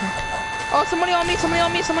 nothing. Oh, somebody on me, somebody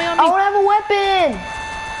on me, somebody on me. I don't have a weapon.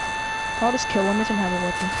 I'll just kill him, he doesn't have a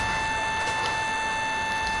weapon.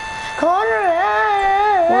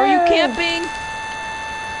 Conrad. Where are you camping?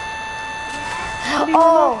 What are you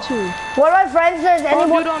Oh, up to? one of my friends says Oh,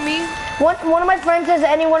 anyone. dude on me? One of my friends says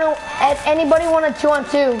anybody want a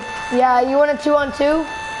 2-on-2? Yeah, you want a 2-on-2?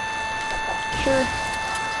 Sure.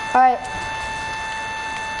 All right.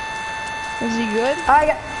 Is he good?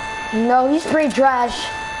 No, he's pretty trash.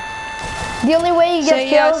 The only way he gets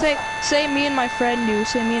kills. Say me and my friend do.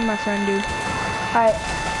 Say me and my friend do. All right,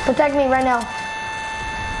 protect me right now.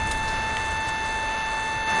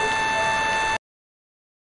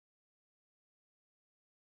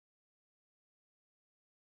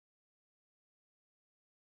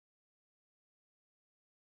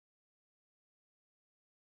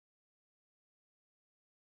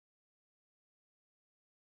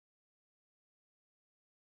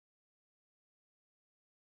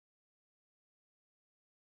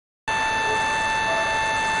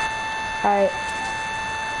 Alright.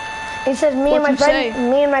 He says me and What'd my you friend say?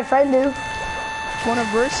 me and my friend do. Wanna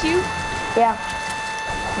verse you? Yeah.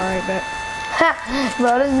 Alright, bet.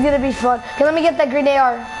 Bro, this is gonna be fun. Okay, let me get that green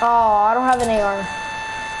AR. Oh, I don't have an AR.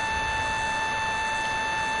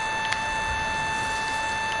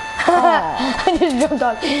 I just jumped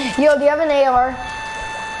on. Yo, do you have an AR?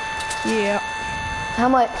 Yeah. How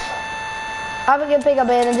much? I have a good pickup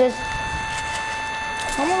bandages.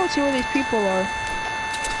 I'm gonna go see where these people are.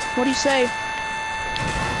 What do you say?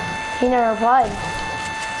 He never replied.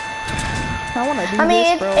 I wanna do I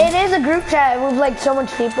mean, this, bro. it is a group chat with like so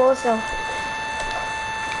much people, so.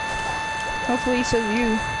 Hopefully he says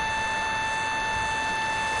you.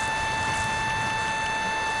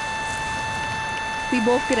 We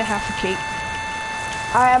both get a half a cake.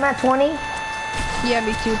 Alright, I'm at 20. Yeah,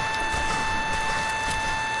 me too.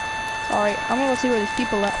 Alright, I'm gonna go see where these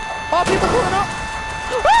people at. Oh, people pulling up!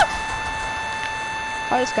 Ah!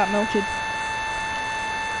 I just got melted.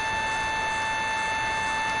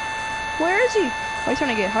 Where is he? Oh, he's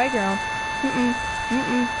trying to get high ground.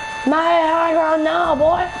 My high ground now,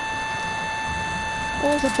 boy.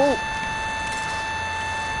 Oh, it's a boat.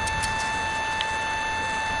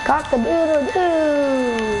 Cock the doodle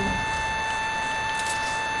doo.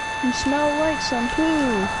 You smell like some poo.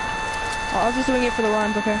 Oh, I was just doing it for the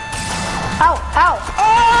rhymes, okay? Ow, ow.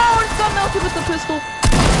 Oh, it's got melted with the pistol.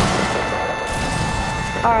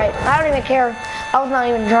 Alright, I don't even care. I was not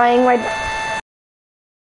even trying right now.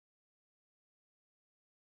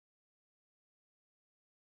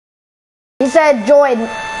 He said join.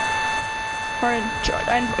 Alright,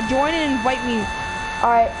 join and invite me.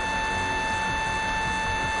 Alright.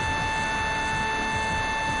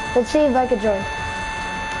 Let's see if I can join.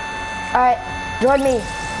 Alright, join me.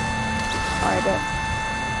 Alright, bet.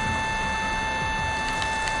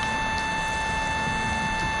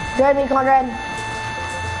 Join me, Conrad.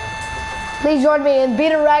 Please join me and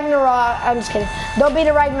beat a Ragnarok. I'm just kidding. Don't beat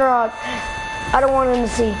a Ragnarok. I don't want him to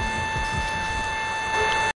see.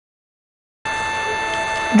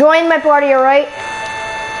 Join my party, alright?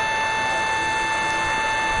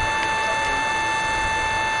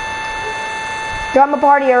 Join my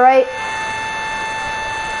party, alright?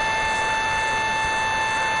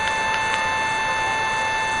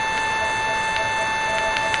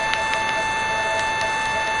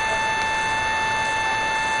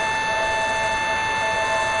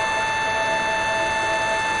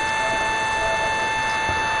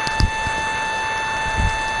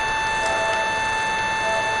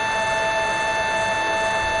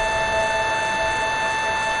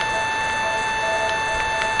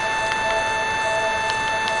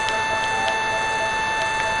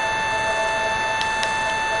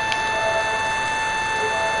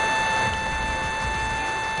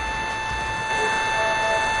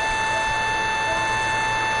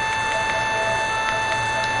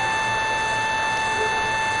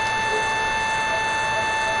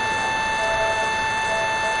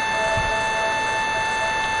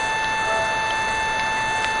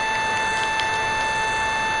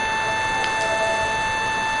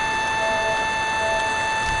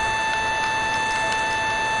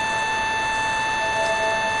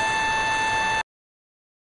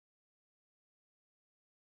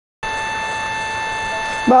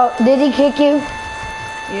 Bro, did he kick you?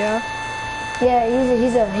 Yeah. Yeah,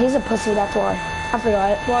 he's a pussy, that's why. I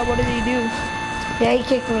forgot. Why? What did he do? Yeah, he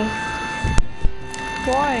kicked me.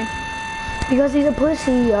 Why? Because he's a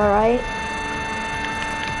pussy, alright?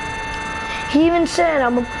 He even said,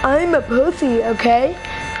 I'm a pussy, okay?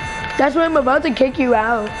 That's why I'm about to kick you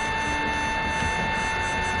out.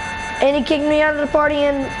 And he kicked me out of the party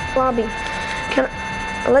and lobby.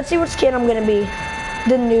 Let's see what skin I'm gonna be.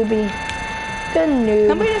 The newbie. The noob.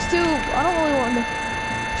 Let me just do, I don't really want to,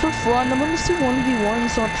 for fun, I'm gonna just do 1v1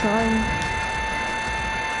 so I'm trying.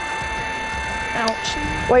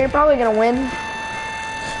 Ouch. Well, you're probably gonna win.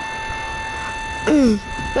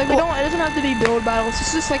 Like, we don't, it doesn't have to be build battles,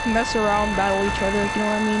 it's just like mess around, battle each other, like, you know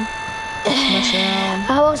what I mean? Just mess around.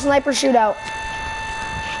 How about sniper shootout?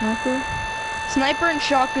 Sniper? Sniper and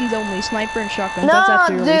shotguns only, sniper and shotguns. No, That's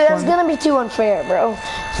actually dude, really fun. that's gonna be too unfair, bro.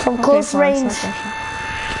 From close fine, range.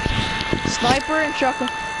 Sniper and shotgun.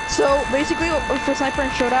 So basically, for sniper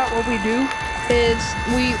and shootout, what we do is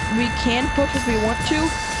we can push if we want to,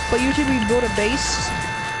 but usually we build a base.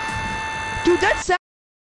 Dude, that's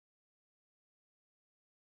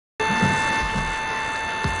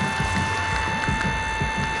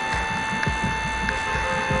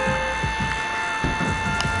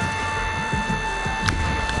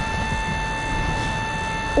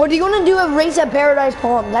What are you gonna do at Race at Paradise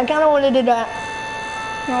Palms? I kinda wanna do that.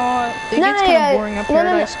 No, it No, gets no, kind yeah. of boring up No, no, no.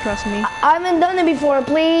 Paradise, trust me. I haven't done it before.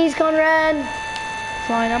 Please, Conrad.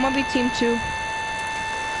 Fine, I'm gonna be team 2.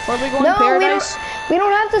 Where are we going, No, Paradise? we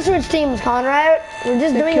don't have to switch teams, Conrad. We're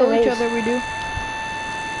just They doing a kill race. each other, we do.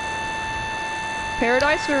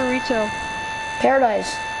 Paradise or retail?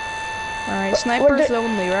 Paradise. Alright, snipers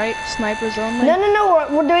only, right? Snipers only? No, no, no.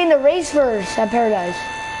 We're doing the race first at Paradise.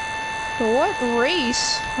 The what?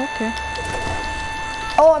 Race? Okay.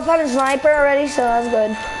 Oh, I found a sniper already, so that's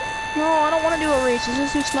good. No, I don't want to do a race. Let's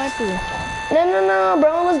just do sniper. No, no, no,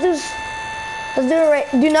 bro. Let's do a race.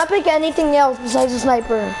 Do not pick anything else besides a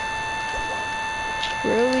sniper.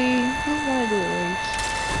 Really? I don't want to do a race.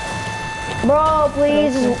 Bro,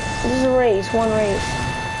 please. Okay. This is a race. One race.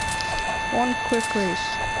 One quick race.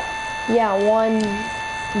 Yeah, one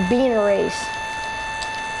being a race.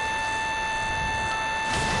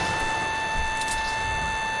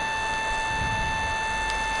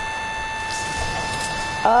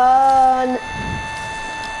 Oh,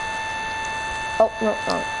 no,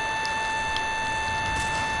 no.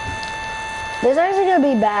 This is actually gonna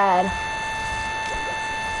be bad.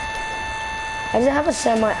 I have a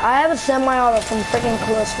semi-auto from freaking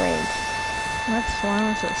close range. That's fine.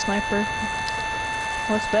 It's a sniper.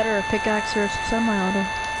 What's better, a pickaxe or a semi-auto?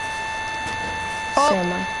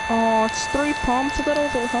 Semi. Oh, it's 3 pumps with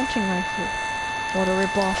a hunting rifle. What a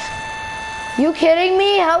rip-off. You kidding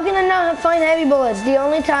me? How can I not find heavy bullets? The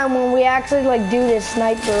only time when we actually like do this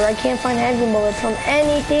sniper, I can't find heavy bullets from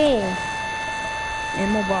anything.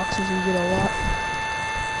 Ammo boxes you get a lot.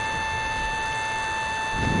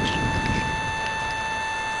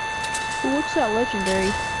 Ooh, what's that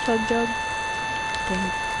legendary? Tug jug? Dang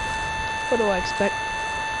it. What do I expect?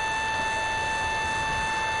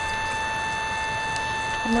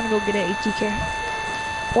 I'm gonna go get an ATK.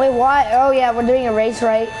 Wait, why? Oh yeah, we're doing a race,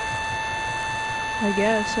 right? I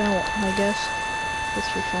guess.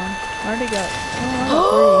 Just for fun. I already got.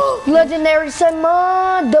 Oh, I got Legendary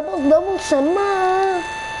semi, double semi.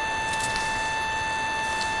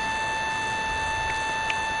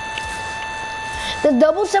 Does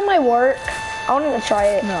double semi work? I want to try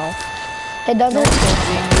it. no. It doesn't.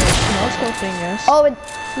 No scoping, yes. Oh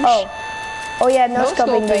yeah, no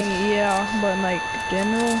scoping. Yeah, but like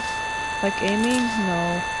general, like aiming,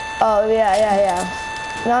 no. Oh yeah.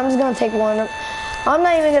 No, I'm just gonna take one. I'm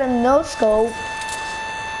not even gonna no scope.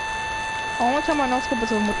 Only time I no scope is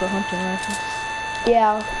with the hunting rifle.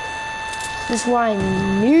 Yeah. This is why I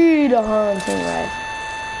need a hunting rifle.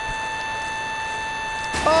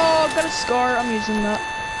 Oh, got a scar. I'm using that.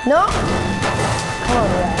 No.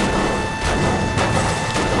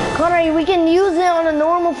 Connor, we can use it on a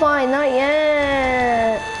normal fight, not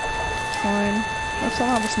yet. Fine. I still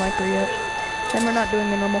don't have a sniper yet. And we're not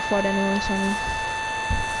doing a normal fight anyway, so I mean.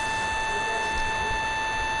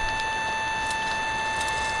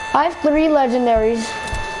 I have 3 legendaries.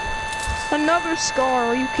 Another scar,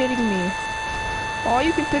 are you kidding me? All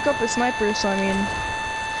you can pick up is snipers, so I mean.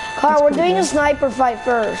 Connor, we're doing a sniper fight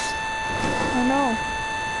first. I know.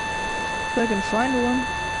 If I can find one.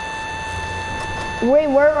 Wait,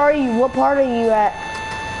 where are you? What part are you at?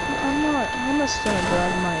 I'm just gonna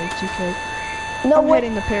grab my ATK. No, I'm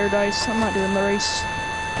heading to Paradise. I'm not doing the race.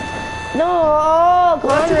 No, oh,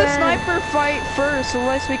 Let's do the Conrad. sniper fight first,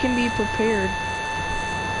 otherwise we can be prepared.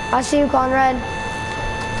 I see you, Conrad.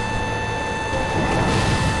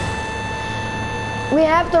 We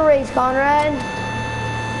have to race, Conrad.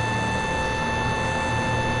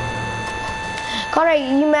 Conrad,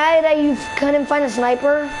 you mad that you couldn't find a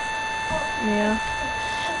sniper? Yeah.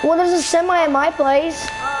 Well, there's a semi at my place.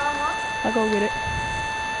 I'll go get it.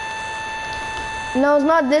 No, it's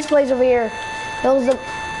not this place over here. It was the...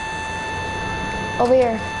 over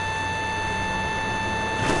here.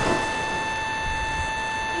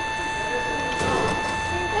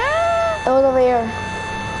 It was over here.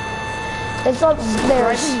 It's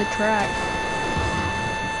upstairs. Driving the track.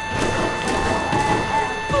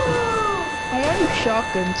 I want to do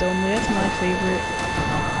shotguns only. That's my favorite.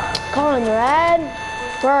 Conrad,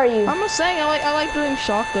 where are you? I'm just saying I like doing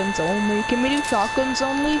shotguns only. Can we do shotguns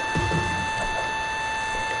only?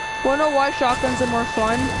 Wanna know why shotguns are more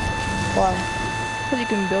fun? Why? Because you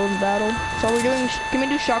can build in battle. So are we doing? Can we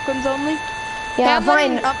do shotguns only? Yeah, Hey,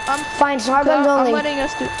 fine. Fine, shotguns only. I'm letting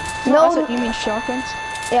us do. No. I said, you mean shotguns?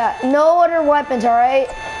 Yeah, no other weapons, alright?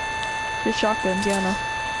 Just shotguns, yeah, no.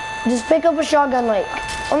 Just pick up a shotgun, like,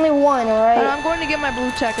 only one, And alright? I'm going to get my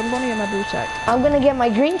blue tack. I'm gonna get my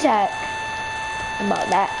green tack. How about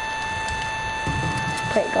that?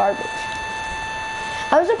 Play garbage.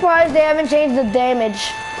 I'm surprised they haven't changed the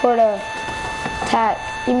damage for the tack,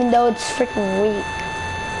 even though it's freaking weak.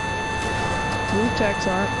 Blue tacks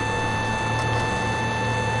aren't.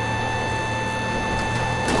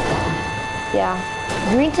 Yeah.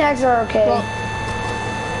 Green tags are okay. Well,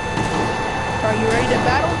 are you ready to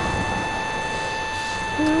battle?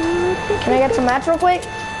 Can I get some mats real quick?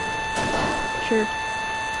 Sure.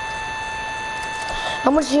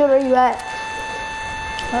 How much shield are you at?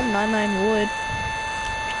 I have 99 wood.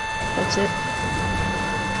 That's it.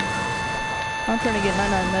 I'm trying to get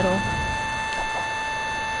 99 metal.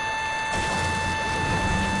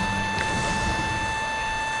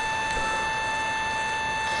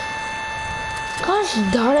 Gosh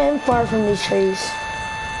darn it, I'm far from these trees.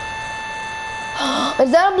 Is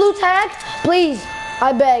that a blue tag? Please,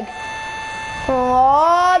 I beg.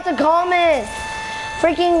 Oh, it's a comment.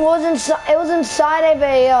 Freaking was inside. It was inside of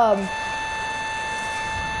a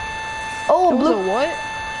Oh, It was blue. a what?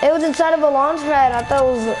 It was inside of a launch pad. I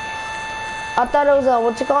thought it was a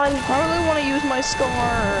what's it called? I really want to use my scar.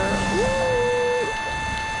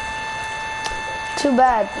 Too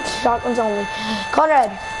bad. Shotguns only.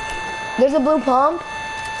 Conrad, there's a blue pump.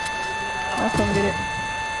 I'll come get it.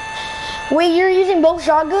 Wait, you're using both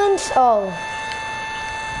shotguns? Oh.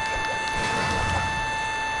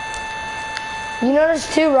 You know there's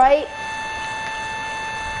two, right?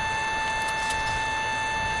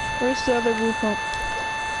 Where's the other blue pump?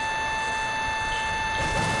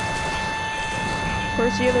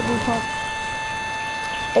 Where's the other blue pump?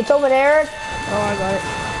 It's over there. Oh, I got it.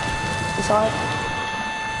 You saw it?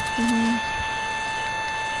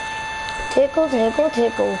 Tickle, tickle,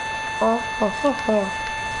 tickle.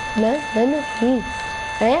 No,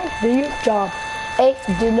 and do your job. Ate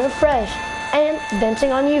dinner fresh and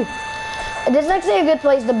dancing on you. This is actually a good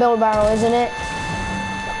place to build a barrel, isn't it?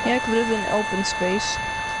 Yeah, because there's an open space.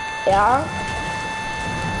 Yeah.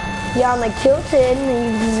 Yeah, I'm like tilted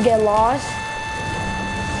and you just get lost.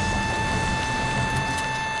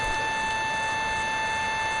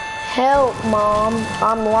 Help, Mom.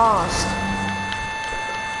 I'm lost.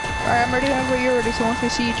 Alright, I'm ready whenever you're ready, so once we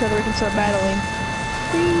see each other, we can start battling.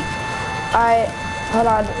 Alright, hold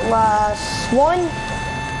on. Last one.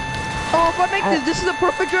 Oh, if I make this is a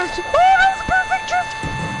perfect drift. Oh, that was a perfect drift.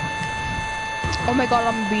 Oh my god,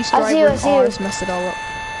 I'm a beast driver. I see you, I see oh, you. I just messed it all up.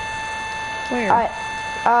 Where? Alright,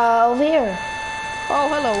 over here. Oh,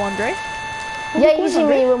 hello, Andre. Yeah, you see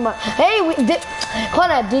me with my. Hey,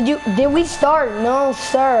 Connor, did we start? No,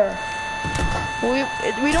 sir. We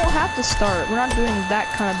don't have to start. We're not doing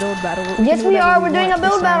that kind of build battle. Yes, we are. We're doing a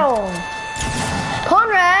build battle.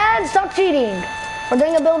 Conrad, stop cheating. We're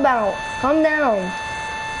doing a build battle. Calm down.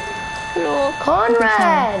 Hello.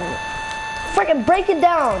 Conrad, freaking break it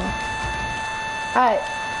down. All right.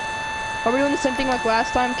 Are we doing the same thing like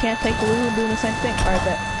last time? Can't take the loot. Doing the same thing. All right,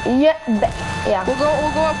 bet. Yeah, yeah. We'll go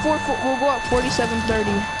at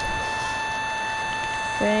 47:30.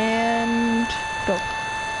 And go.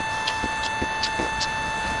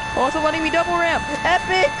 Oh, it's letting me double ramp.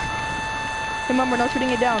 Epic. Remember, no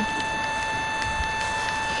shooting it down.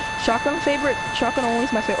 Shotgun favorite. Shotgun only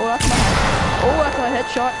is my favorite. Oh, that's my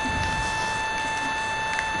headshot.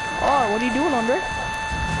 Oh, what are you doing, Andre?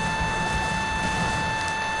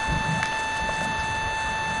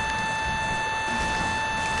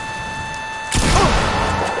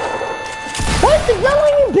 What? It's not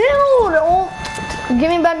letting me build. Oh, give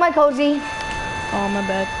me back my cozy. Oh, my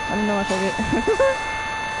bad. I didn't know I took it.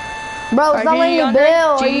 Bro, it's not letting me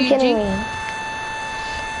build. Are you kidding me?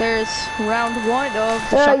 There's round one of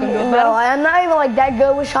the shotgun build Bro, battle. I'm not even like that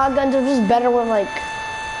good with shotguns. I'm just better with like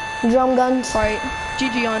drum guns. Alright,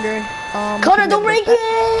 GG Andre. Connor, don't break it!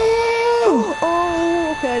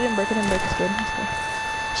 Oh, okay, I didn't break it. It's good. It's good.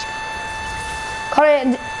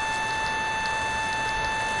 Connor,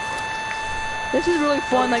 This is really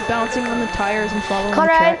fun, like bouncing on the tires and following the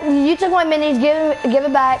Connor, track. you took my minis. Give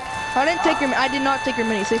it back. I did not take your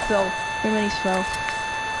minis. They fell. Your minis fell.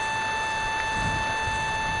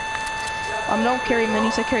 Don't carry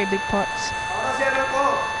minis. I carry big pots.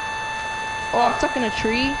 Oh, I'm stuck in a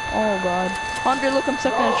tree. Oh god. Andre, look, I'm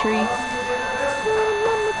stuck in a tree.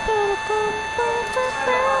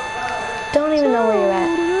 Don't even know where you're at.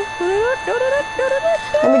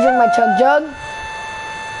 Let me drink my jug.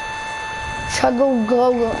 Chuggle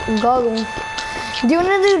go. Do you want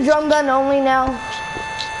to do drum gun only now?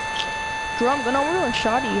 No, we're doing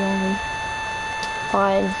shoddy only.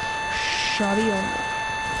 Fine. Shoddy only.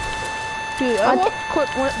 Dude,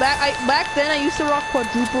 back then I used to rock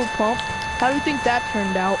quadruple pump. How do you think that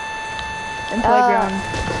turned out in playground?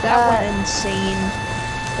 That went insane.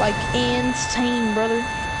 Like insane, brother.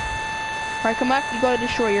 Alright, come back, you gotta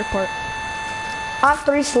destroy your part. I have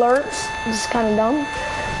 3 slurps. This is kinda dumb.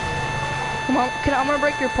 Come on, I'm gonna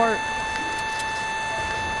break your part.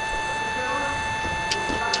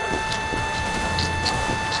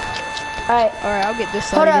 Alright. Alright, I'll get this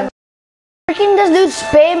Hold out of on. here. making this dude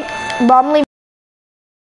spam Bromley.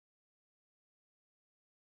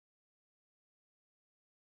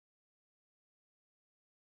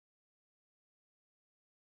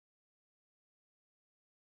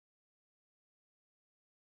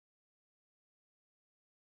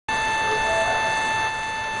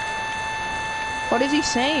 What is he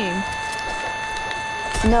saying?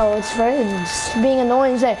 No, it's friends being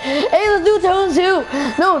annoying. Say, hey, let's do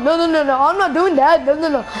 2-2. No, I'm not doing that.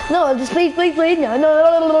 No, just please, no.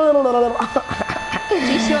 Is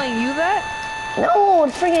he telling you that? No,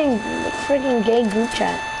 it's freaking gay group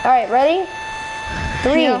chat. All right, ready?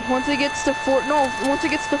 3. Yeah, once it gets to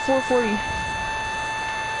 440.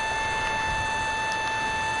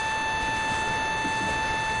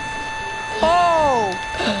 Oh!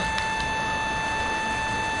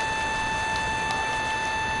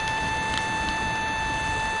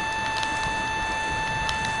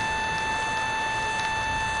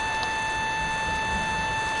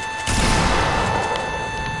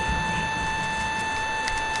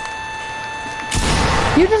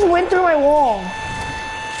 You just went through my wall.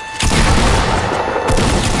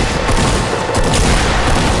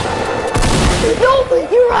 No,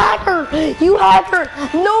 you hacker! You hacker!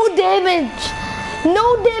 No damage!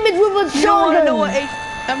 No damage with a shotgun! No,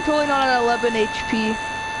 I'm totally not at 11 HP.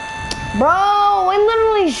 Bro, I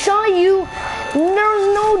literally shot you. There's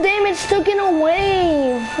no damage taken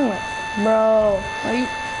away. Bro. Are you?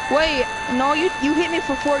 Wait, no, you hit me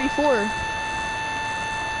for 44.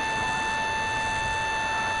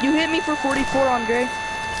 You hit me for 44, Andre.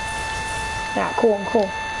 Yeah, cool.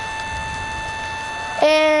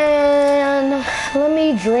 And let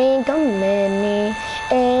me drink a mini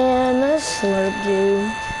and a slurp juice.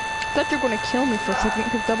 I thought you were gonna kill me for a second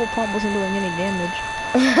because double pump wasn't doing any damage.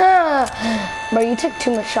 Bro, you took too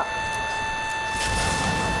much shot.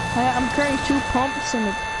 I'm carrying 2 pumps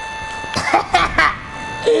and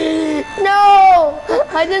No!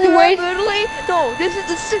 I didn't wait. Literally, no, this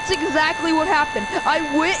is exactly what happened. I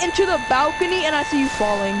went into the balcony and I see you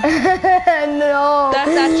falling. No.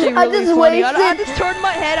 That's actually really funny. I just turned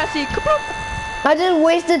my head, I see you. I just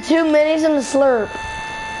wasted 2 minutes in the slurp.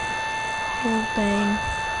 Oh, dang.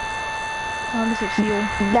 How does it feel?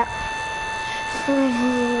 That.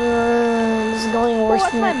 This is going worse. Oh,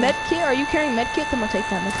 that's my med kit. Are you carrying med kit? I'm gonna take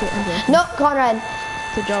that med kit. No, Conrad.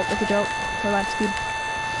 It's a joke. Relax, dude.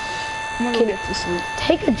 I'm gonna go get to sleep.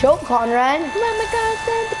 Take a joke, Conrad.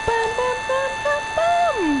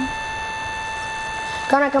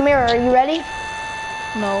 Conrad, come here. Are you ready?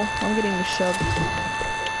 No, I'm getting the shove.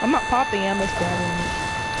 I'm not popping. I'm just grabbing it.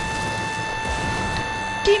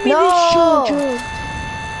 Give me this chug.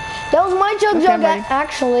 That was my chug,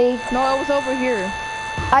 actually. No, I was over here.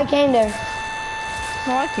 I came there.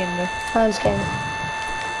 No, I came there. I just came.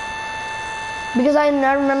 Because I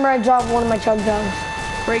remember I dropped one of my chug jugs.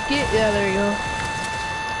 Break it? Yeah, there you go.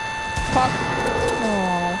 Pop.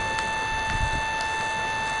 Oh.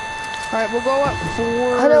 Alright, we'll go up 4.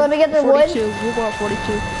 Hold on, let me get the 42. wood. We'll go up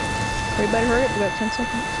 42. You better hurry up. We got 10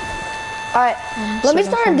 seconds. Alright, let me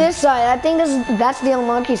start on this side. I think that's the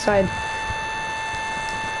unlucky side.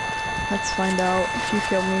 Let's find out if you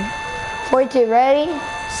kill me. 42, ready,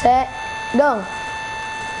 set, go.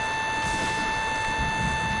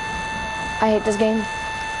 I hate this game.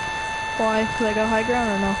 Why? Because I got high ground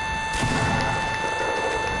or no?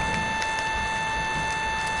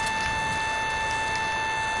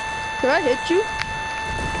 Did I hit you?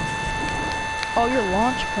 Oh, you're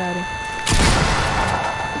launch padding.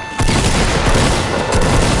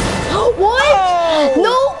 What? Oh!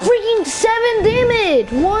 No freaking 7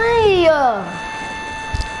 damage. Why?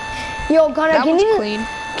 Yo, Connor, That was clean.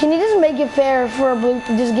 Can you just make it fair for a blue?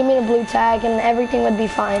 Just give me the blue tag and everything would be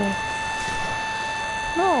fine.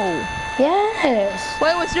 No. Yes.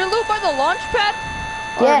 Wait, was your loot by the launch pad?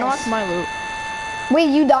 Or Yes. no, that's my loot. Wait,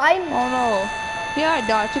 you died? Oh no. Yeah, I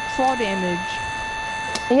died. I took fall damage.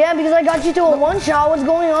 Yeah, because I got you to a one-shot. What's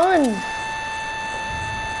going on?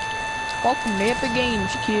 Welcome to Epic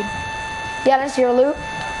Games, kid. Yeah, that's your loot.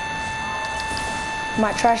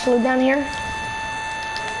 My trash loot down here.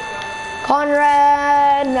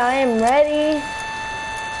 Conrad, I am ready.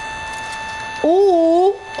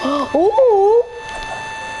 Ooh, ooh.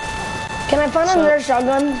 Can I find another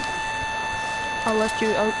shotgun? I'll let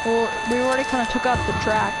you. Well, we already kind of took out the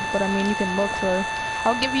track, but I mean, you can look for.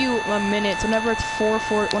 I'll give you a minute. So whenever it's 4,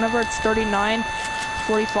 whenever it's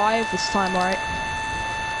 39:45, it's time. All right.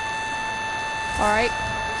 All right.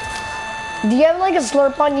 Do you have like a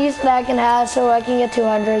slurp on you that I can have so I can get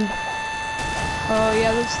 200? Oh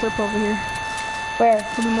yeah, there's a slurp over here. Where?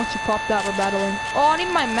 And then once you pop that, we're battling. Oh, I need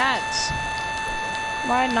my mats.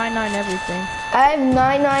 I had 9 everything. I have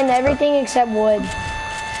 9 everything except wood.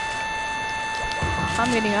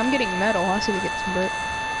 I'm getting metal. I see we get some brick.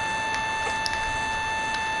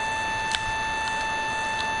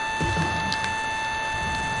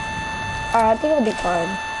 Alright, I think it'll be fine.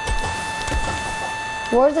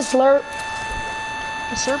 Where's the slurp?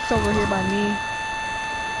 The slurp's over here by me.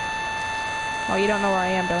 Oh, you don't know where I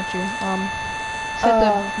am, don't you?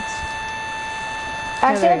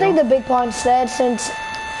 Actually, I'll take the big pot instead since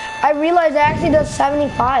I realized it actually does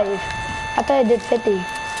 75. I thought it did 50.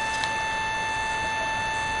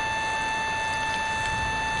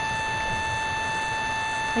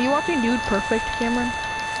 Are you watching Dude Perfect, Cameron?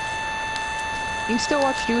 You still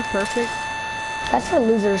watch Dude Perfect? That's for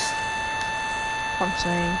losers. I'm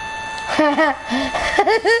saying.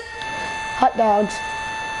 Hot dogs.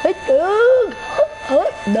 Hot dog.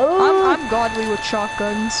 Hot dog. I'm godly with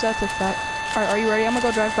shotguns. That's a fact. Alright, are you ready? I'm gonna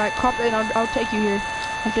go drive back. Cop in. I'll take you here.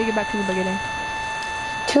 I'll take you back to the beginning.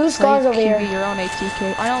 2 scars over here. Your own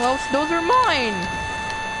ATK. I know those are mine.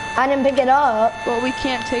 I didn't pick it up. But we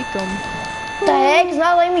can't take them. What the heck? It's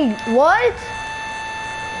not letting me. What?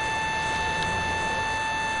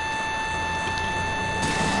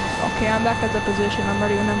 Okay, I'm back at the position. I'm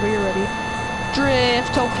ready whenever you're ready.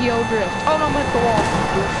 Drift, Tokyo drift. Oh no, I'm at the wall.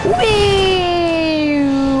 Wee!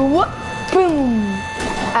 Whoop! Boom!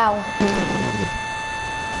 Ow.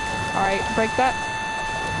 Alright, break that.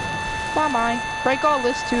 Bye-bye. Break all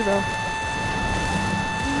this too, though.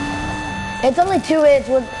 It's only 2 hits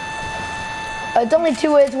with. It's only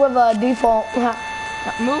 2 hits with a default.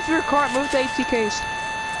 Move your cart. Move the ATKs.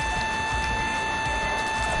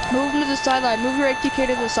 Move them to the sideline. Move your ATK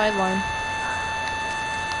to the sideline.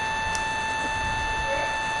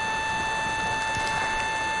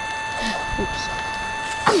 Oops.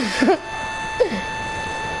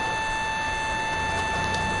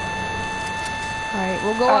 Alright,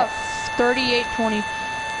 we'll go up 38-20.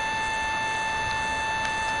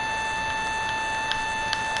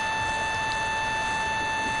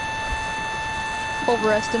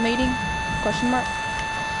 Overestimating? Question mark?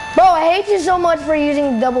 Bro, I hate you so much for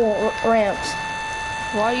using double ramps.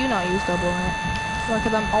 Why do you not use double ramp? Well,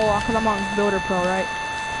 cause I'm on Builder Pro, right?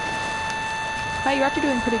 Hey, you're actually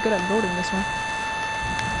doing pretty good at building this one.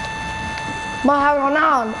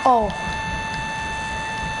 Oh.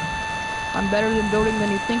 I'm better than building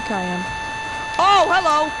than you think I am. Oh,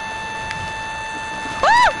 hello!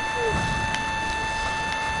 Ah!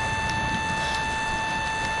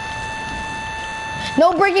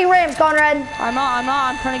 No breaking ramps, Conrad. I'm not,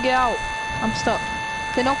 I'm trying to get out. I'm stuck.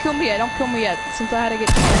 Then don't kill me yet, since I had to get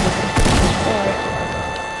Alright.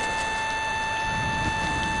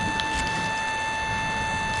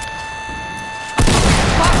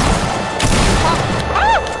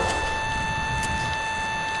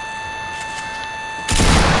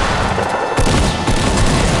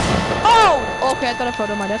 Okay, I thought I fell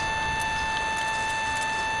to my death.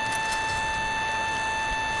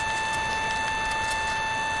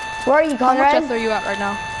 Where are you, Conrad? How much death are you at right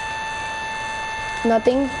now?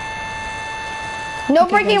 Nothing. No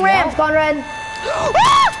breaking ramps, Conrad.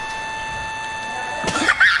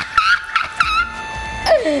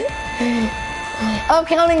 I'm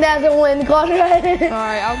counting that as a win, Conrad.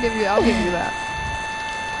 Alright, I'll give you that.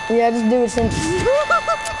 Yeah, just do it since.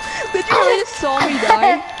 Did you really just saw me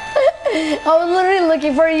die? I was literally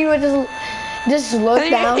looking for you and just look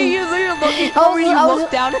down. You're literally looking for me, you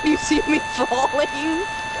look down and you see me falling.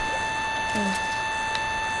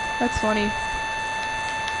 That's funny.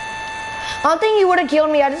 I don't think you would have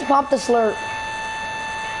killed me. I just popped the slurp.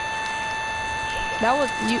 That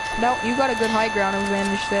was you. You got a good high ground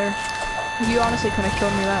advantage there. You honestly couldn't have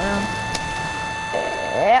killed me that round.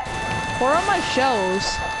 Yeah. Where are my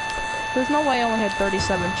shells? There's no way I only had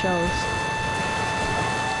 37 shells.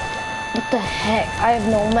 What the heck? I have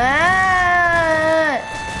no mat.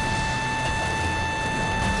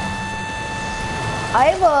 I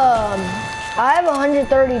have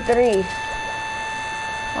 133.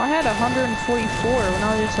 I had 144 when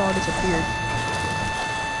I just all disappeared.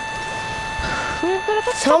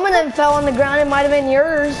 Some of them fell on the ground. It might have been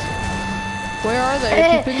yours. Where are they?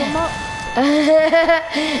 Did you pick them up?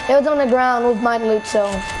 It was on the ground with my loot, so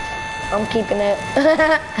I'm keeping it.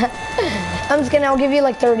 I'm just kidding. I'll give you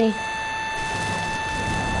like 30.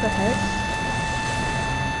 What the heck?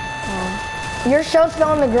 Your shells fell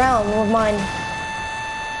on the ground with mine.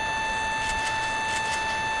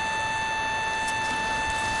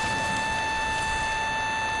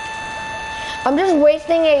 I'm just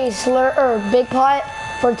wasting a slur or big pot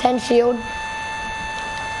for 10 shield.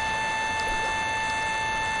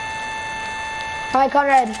 Alright,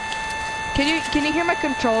 Conrad. Okay, Can you hear my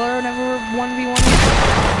controller whenever we're 1v1?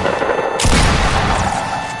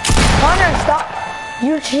 Connor, stop!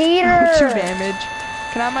 You cheater! 2 damage.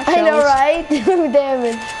 Can I have my shells? I know, right? 2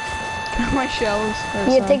 damage. Can I have my shells?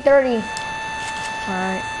 You take 30.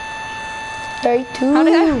 Alright. 32. How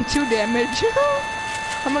did I have 2 damage?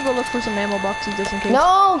 I'm gonna go look for some ammo boxes just in case.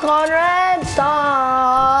 No, Conrad,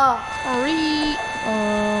 stop!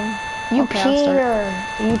 You okay, I'll start. peener.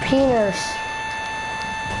 You peeners.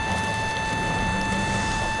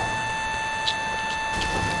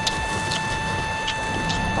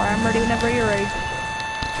 Alright, I'm ready whenever you're ready.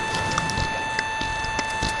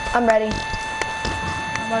 I'm ready.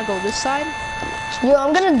 I'm gonna go this side. Yo,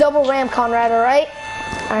 I'm gonna double ramp Conrad, alright?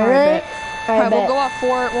 Alright? Alright, we'll go up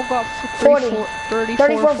 4, we'll go up 40.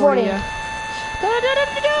 34, 40. yeah. Oh, I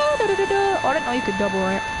didn't know you could double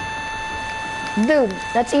ramp. Dude,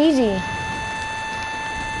 that's easy.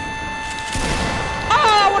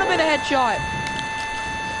 Ah, I would've been a headshot.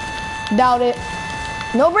 Doubt it.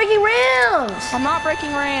 No breaking ramps! I'm not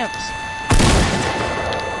breaking ramps.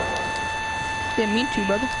 Didn't mean to,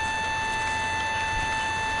 brother.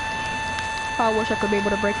 I wish I could be able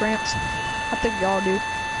to break ramps. I think y'all do.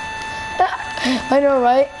 I know,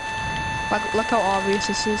 right? Like, look how obvious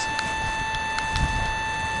this is.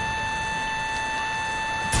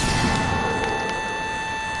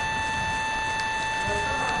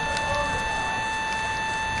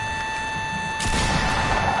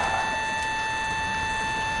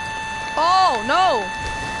 Oh, no!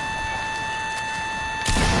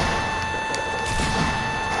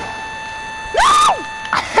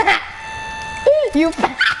 You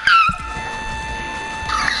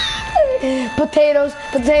potatoes,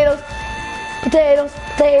 potatoes, potatoes,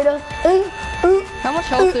 potatoes. How much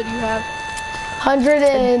health did you have? 100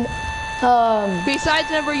 and Besides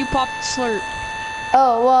whenever you popped the slurp.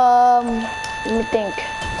 let me think.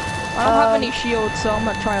 I don't have any shields, so I'm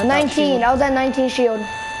gonna try out 19. I was at 19 shield.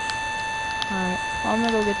 Alright, I'm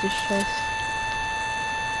gonna go get this chest.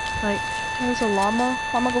 Like, there's a llama.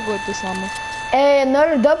 I'm gonna go get this llama. Hey,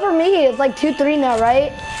 another dub for me. It's like 2-3 now,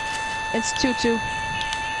 right? It's 2-2.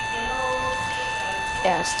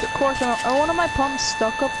 Yes. Of course, are one of my pumps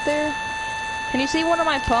stuck up there? Can you see one of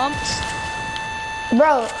my pumps?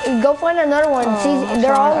 Bro, go find another one. Oh, See,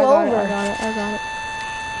 they're all over. I got it.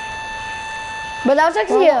 But that was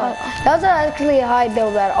actually actually a high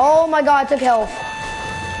build that. Oh my god, I took health.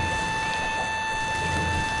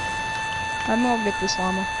 I'm gonna get this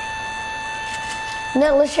llama.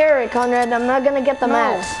 No, let's share it, Conrad. I'm not gonna get the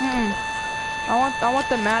mats. I want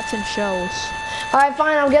the mats and shells. Alright,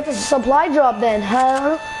 fine, I'll get the supply drop then,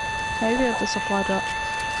 huh? Maybe get the supply drop.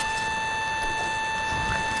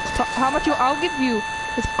 So how much I'll give you.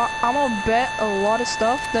 I'm gonna bet a lot of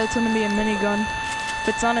stuff that it's gonna be a minigun. If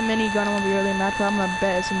it's not a minigun, I'm gonna be really mad, because I'm gonna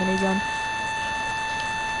bet it's a minigun.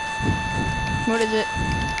 What is it?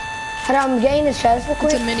 I'm getting this chest real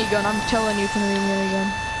quick. It's a minigun. I'm telling you it's gonna be a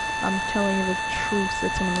minigun. I'm telling you the truth.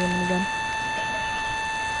 It's gonna be a minigun.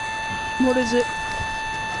 What is it?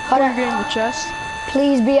 How are you getting the chest?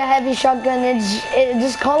 Please be a heavy shotgun.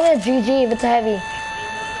 Just call it a GG if it's a heavy.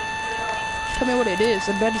 Tell me what it is.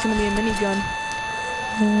 I bet it's gonna be a minigun.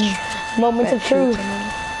 Moments of truth.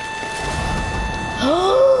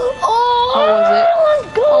 Oh! What was it? Let's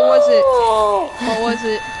go! What was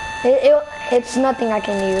it? It's nothing I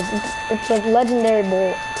can use. It's a legendary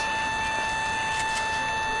bullet.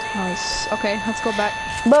 Nice. Okay, let's go back.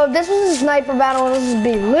 Bro, if this was a sniper battle, this would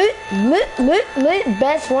be lit.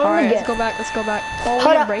 Best one Alright, to get. let's go back. Let's go back. Oh, we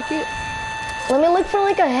Hold didn't up. break it? Let me look for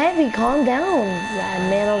like a heavy. Calm down,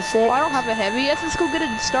 Radman 06. Oh, I don't have a heavy. Let's go get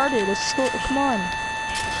it started. Let's go. Come on.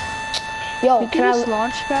 Yo, Did can you I just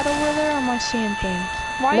launch pad over there, or am I seeing things?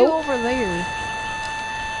 Why Nope. are you over there?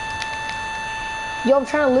 Yo, I'm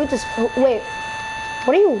trying to loot this. Wait,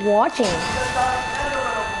 what are you watching?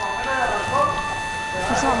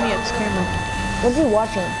 It's not me. It's camera. What's he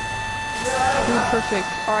watching? Dude, perfect.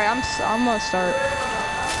 All right, I'm gonna start.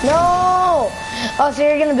 No! Oh, so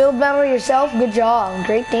you're gonna build battle yourself? Good job.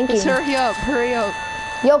 Great thinking. Just hurry up. Hurry up.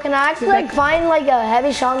 Yo, can I actually like find like a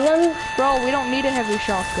heavy shotgun? Bro, we don't need a heavy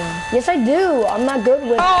shotgun. Yes, I do. I'm not good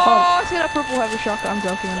with Oh, pumps. I see that purple heavy shotgun. I'm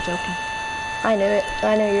joking. I'm joking. I knew it.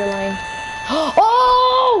 I knew you're lying.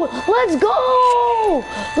 Oh! Let's go!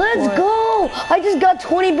 Let's What? go! I just got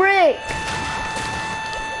 20 brick.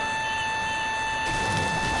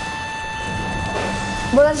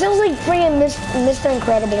 Bro, that sounds like freaking Mr.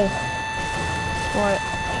 Incredible. What?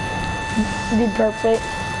 Dude, perfect.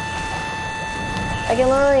 I can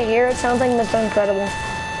literally hear it. Sounds like Mr. Incredible.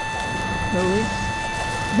 Really?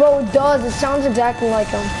 Bro, it does. It sounds exactly like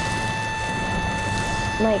him.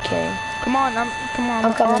 I'm not kidding. Come on, Come on,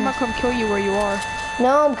 I'm I'm coming. gonna come kill you where you are.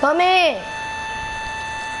 No, I'm coming.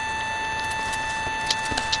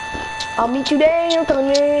 I'll meet you there. I'm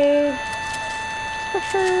coming.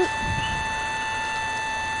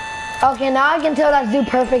 Okay, now I can tell that's Dude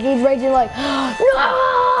Perfect. He's raging like,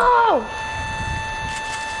 no!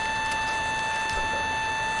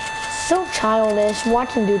 So childish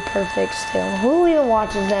watching Dude Perfect still. Who even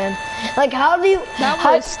watches them? Like, how do you? That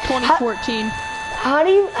how, was 2014. How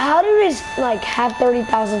do they like have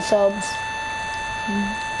 30,000 subs?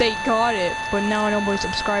 They got it, but now nobody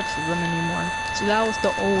subscribes to them anymore. So that was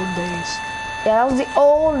the old days. Yeah, that was the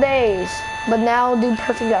old days. But now Dude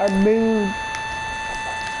Perfect are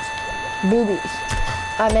boobies.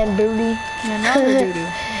 I meant booty. Yeah, now they're doo-doo.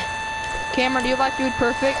 Cameron, do you like Dude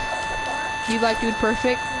Perfect? Do you like Dude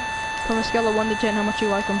Perfect? From a scale of 1 to 10, how much you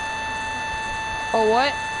like him? Oh,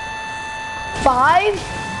 what? 5?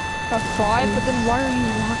 A 5? But then why are you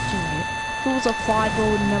watching it? If it was a 5, I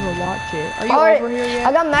would never watch it. Are you Alright, over here yet?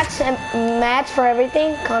 I got match for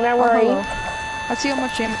everything. Conrad, where are you? Let's see how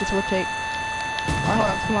much damage this will take. Alright, hold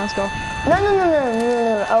on. Come on, let's go.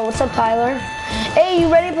 No. Oh, what's up, Tyler? Hey, you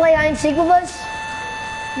ready to play hide and seek with us?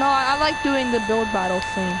 No, I like doing the build battle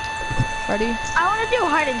thing. Ready? I want to do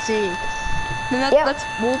hide and seek. Then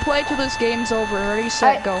we'll play till this game's over. Ready,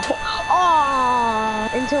 set, go. Oh,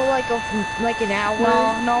 until like an hour.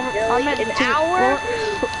 No, Really? I meant an hour.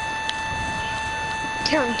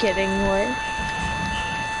 I'm kidding. What?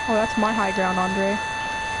 Oh, that's my high ground, Andre.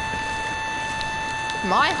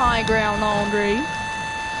 My high ground, Andre.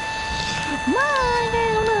 My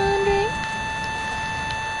ground, Andre.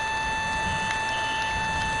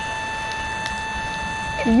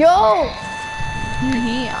 Yo!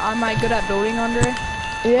 Am I good at building, Andre?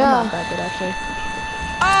 Yeah. I'm not that good, actually.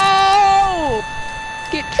 Oh!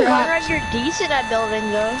 Get trapped. Conrad, you're decent at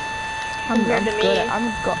building, though. Compared to me.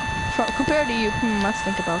 Compared to you, let's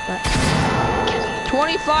think about that.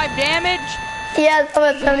 25 damage? Yes, I'm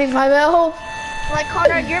at 75 health. Like,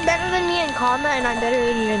 Conrad, you're better than me in combat, and I'm better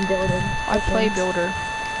than you in building. I play builder.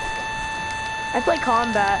 I play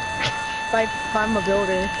combat. I'm a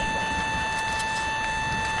builder.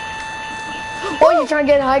 Oh, you trying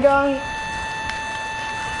to get high ground?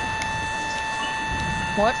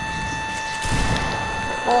 What?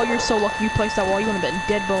 Oh, you're so lucky you placed that wall. You would have been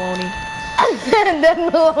dead baloney.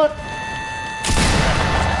 Dead baloney.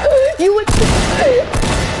 You would.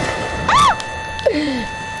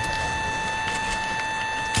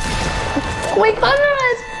 Wait,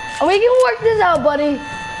 Conrad! We can work this out, buddy.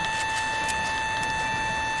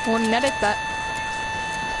 We'll edit that.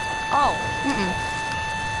 Oh,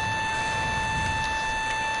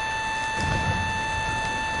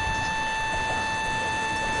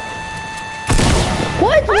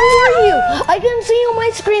 What? Where are you? I couldn't see you on my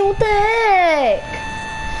screen. What the heck?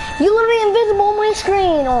 You literally invisible on my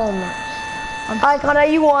screen. Oh my. Alright, Conrad,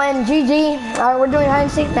 you won. GG. Alright, we're doing hide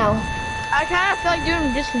and seek now. I kind of feel like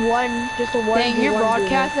doing just a one. Dang, your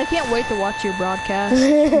broadcast. I can't wait to watch your broadcast.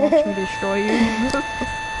 Watch me destroy you.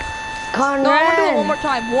 Conrad. No, I want to do it one more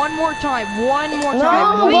time. One more time. One more time.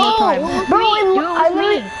 No, One more time. Bro,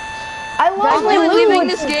 I lost my I'm only loot. leaving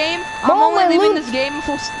this game. I'm only leaving this game if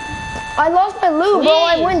I lost my loot, bro.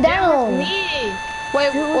 I went down.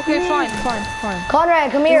 Wait, okay, fine.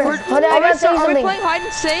 Conrad, come here. Hold on, I gotta say Are we something. playing hide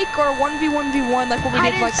and seek or 1v1v1 like what we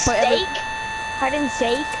did like play every... Hide and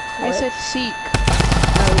seek? I said seek.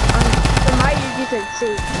 For my you said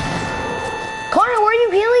seek. Conrad, why are you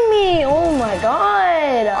killing me? Oh my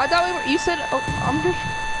god. I thought we were, you said, I'm just...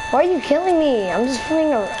 Why are you killing me? I'm just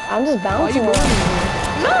bouncing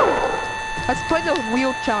around. No! Let's play the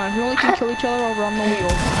wheel challenge. We only can kill each other over on the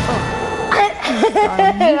wheel.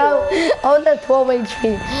 I was at 12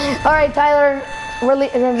 HP. Alright, Tyler, we're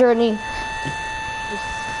journey.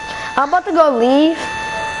 I'm about to go leave.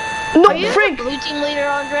 No, Are you frick. the blue team leader,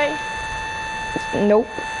 Andre? Nope.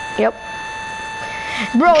 Yep.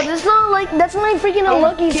 Bro, that's not like, that's my freaking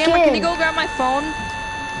unlucky skin. Cameron, can you go grab my phone?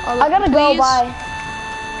 I gotta go, bye.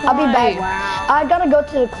 I'll be back. Wow. I gotta go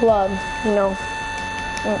to the club, you know.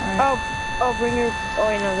 Oh, bring your,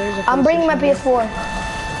 there's a I'm bringing my PS4.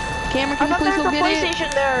 Cameron, can you please go get it? PlayStation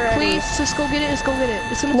there already. Please, just go get it. Let's go get it.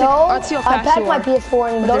 It's gonna No, take, let's see how I fast packed you my are. PS4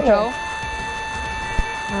 and With go your toe?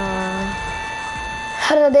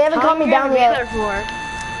 They haven't calmed me down yet.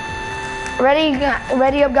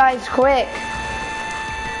 Ready up, guys, quick.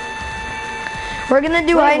 We're gonna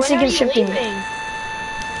do hide and seek and shifting.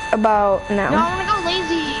 About now. No, I wanna go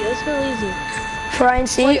lazy. Let's go lazy. For hide and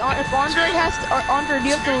seek? Wait, if Andre has to, Andre, do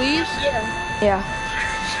you have to leave? Yeah.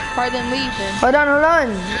 Alright, then leave then. Hold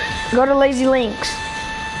on. Go to Lazy Links.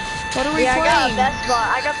 What are we I playing? got the best spot.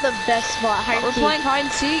 I got the best spot. Hide We're and seek. playing hide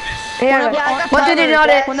and seek? Yeah. Yeah, I got What did you not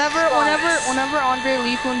it? Whenever Andre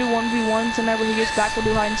leaves, we'll do 1v1s. Whenever he gets back, we'll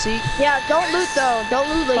do hide and seek. Yeah, don't loot though. Don't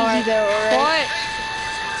loot lazy Alright. though, alright? What?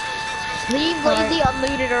 Leave lazy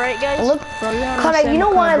unlooted, alright guys? Look, Bro, you don't Connor, understand you know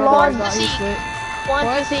what why I kind of brother logged? got Seek. used to it. One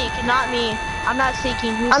What? to seek, not me. I'm not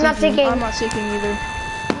seeking. Who's I'm not seeking. I'm not seeking either.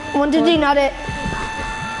 When did you not it?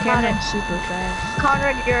 Cameron's super fast.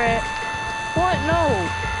 Conrad, you're it. What? No.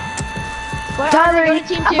 What, Tyler, go you, to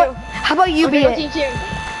team how 2. how about you be Go it? team 2.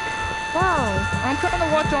 Wow. I'm trying to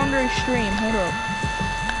watch Andre's stream. Hold up.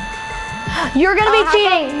 You're gonna be how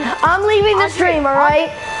cheating. I'm leaving the stream,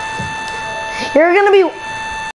 alright? You're gonna be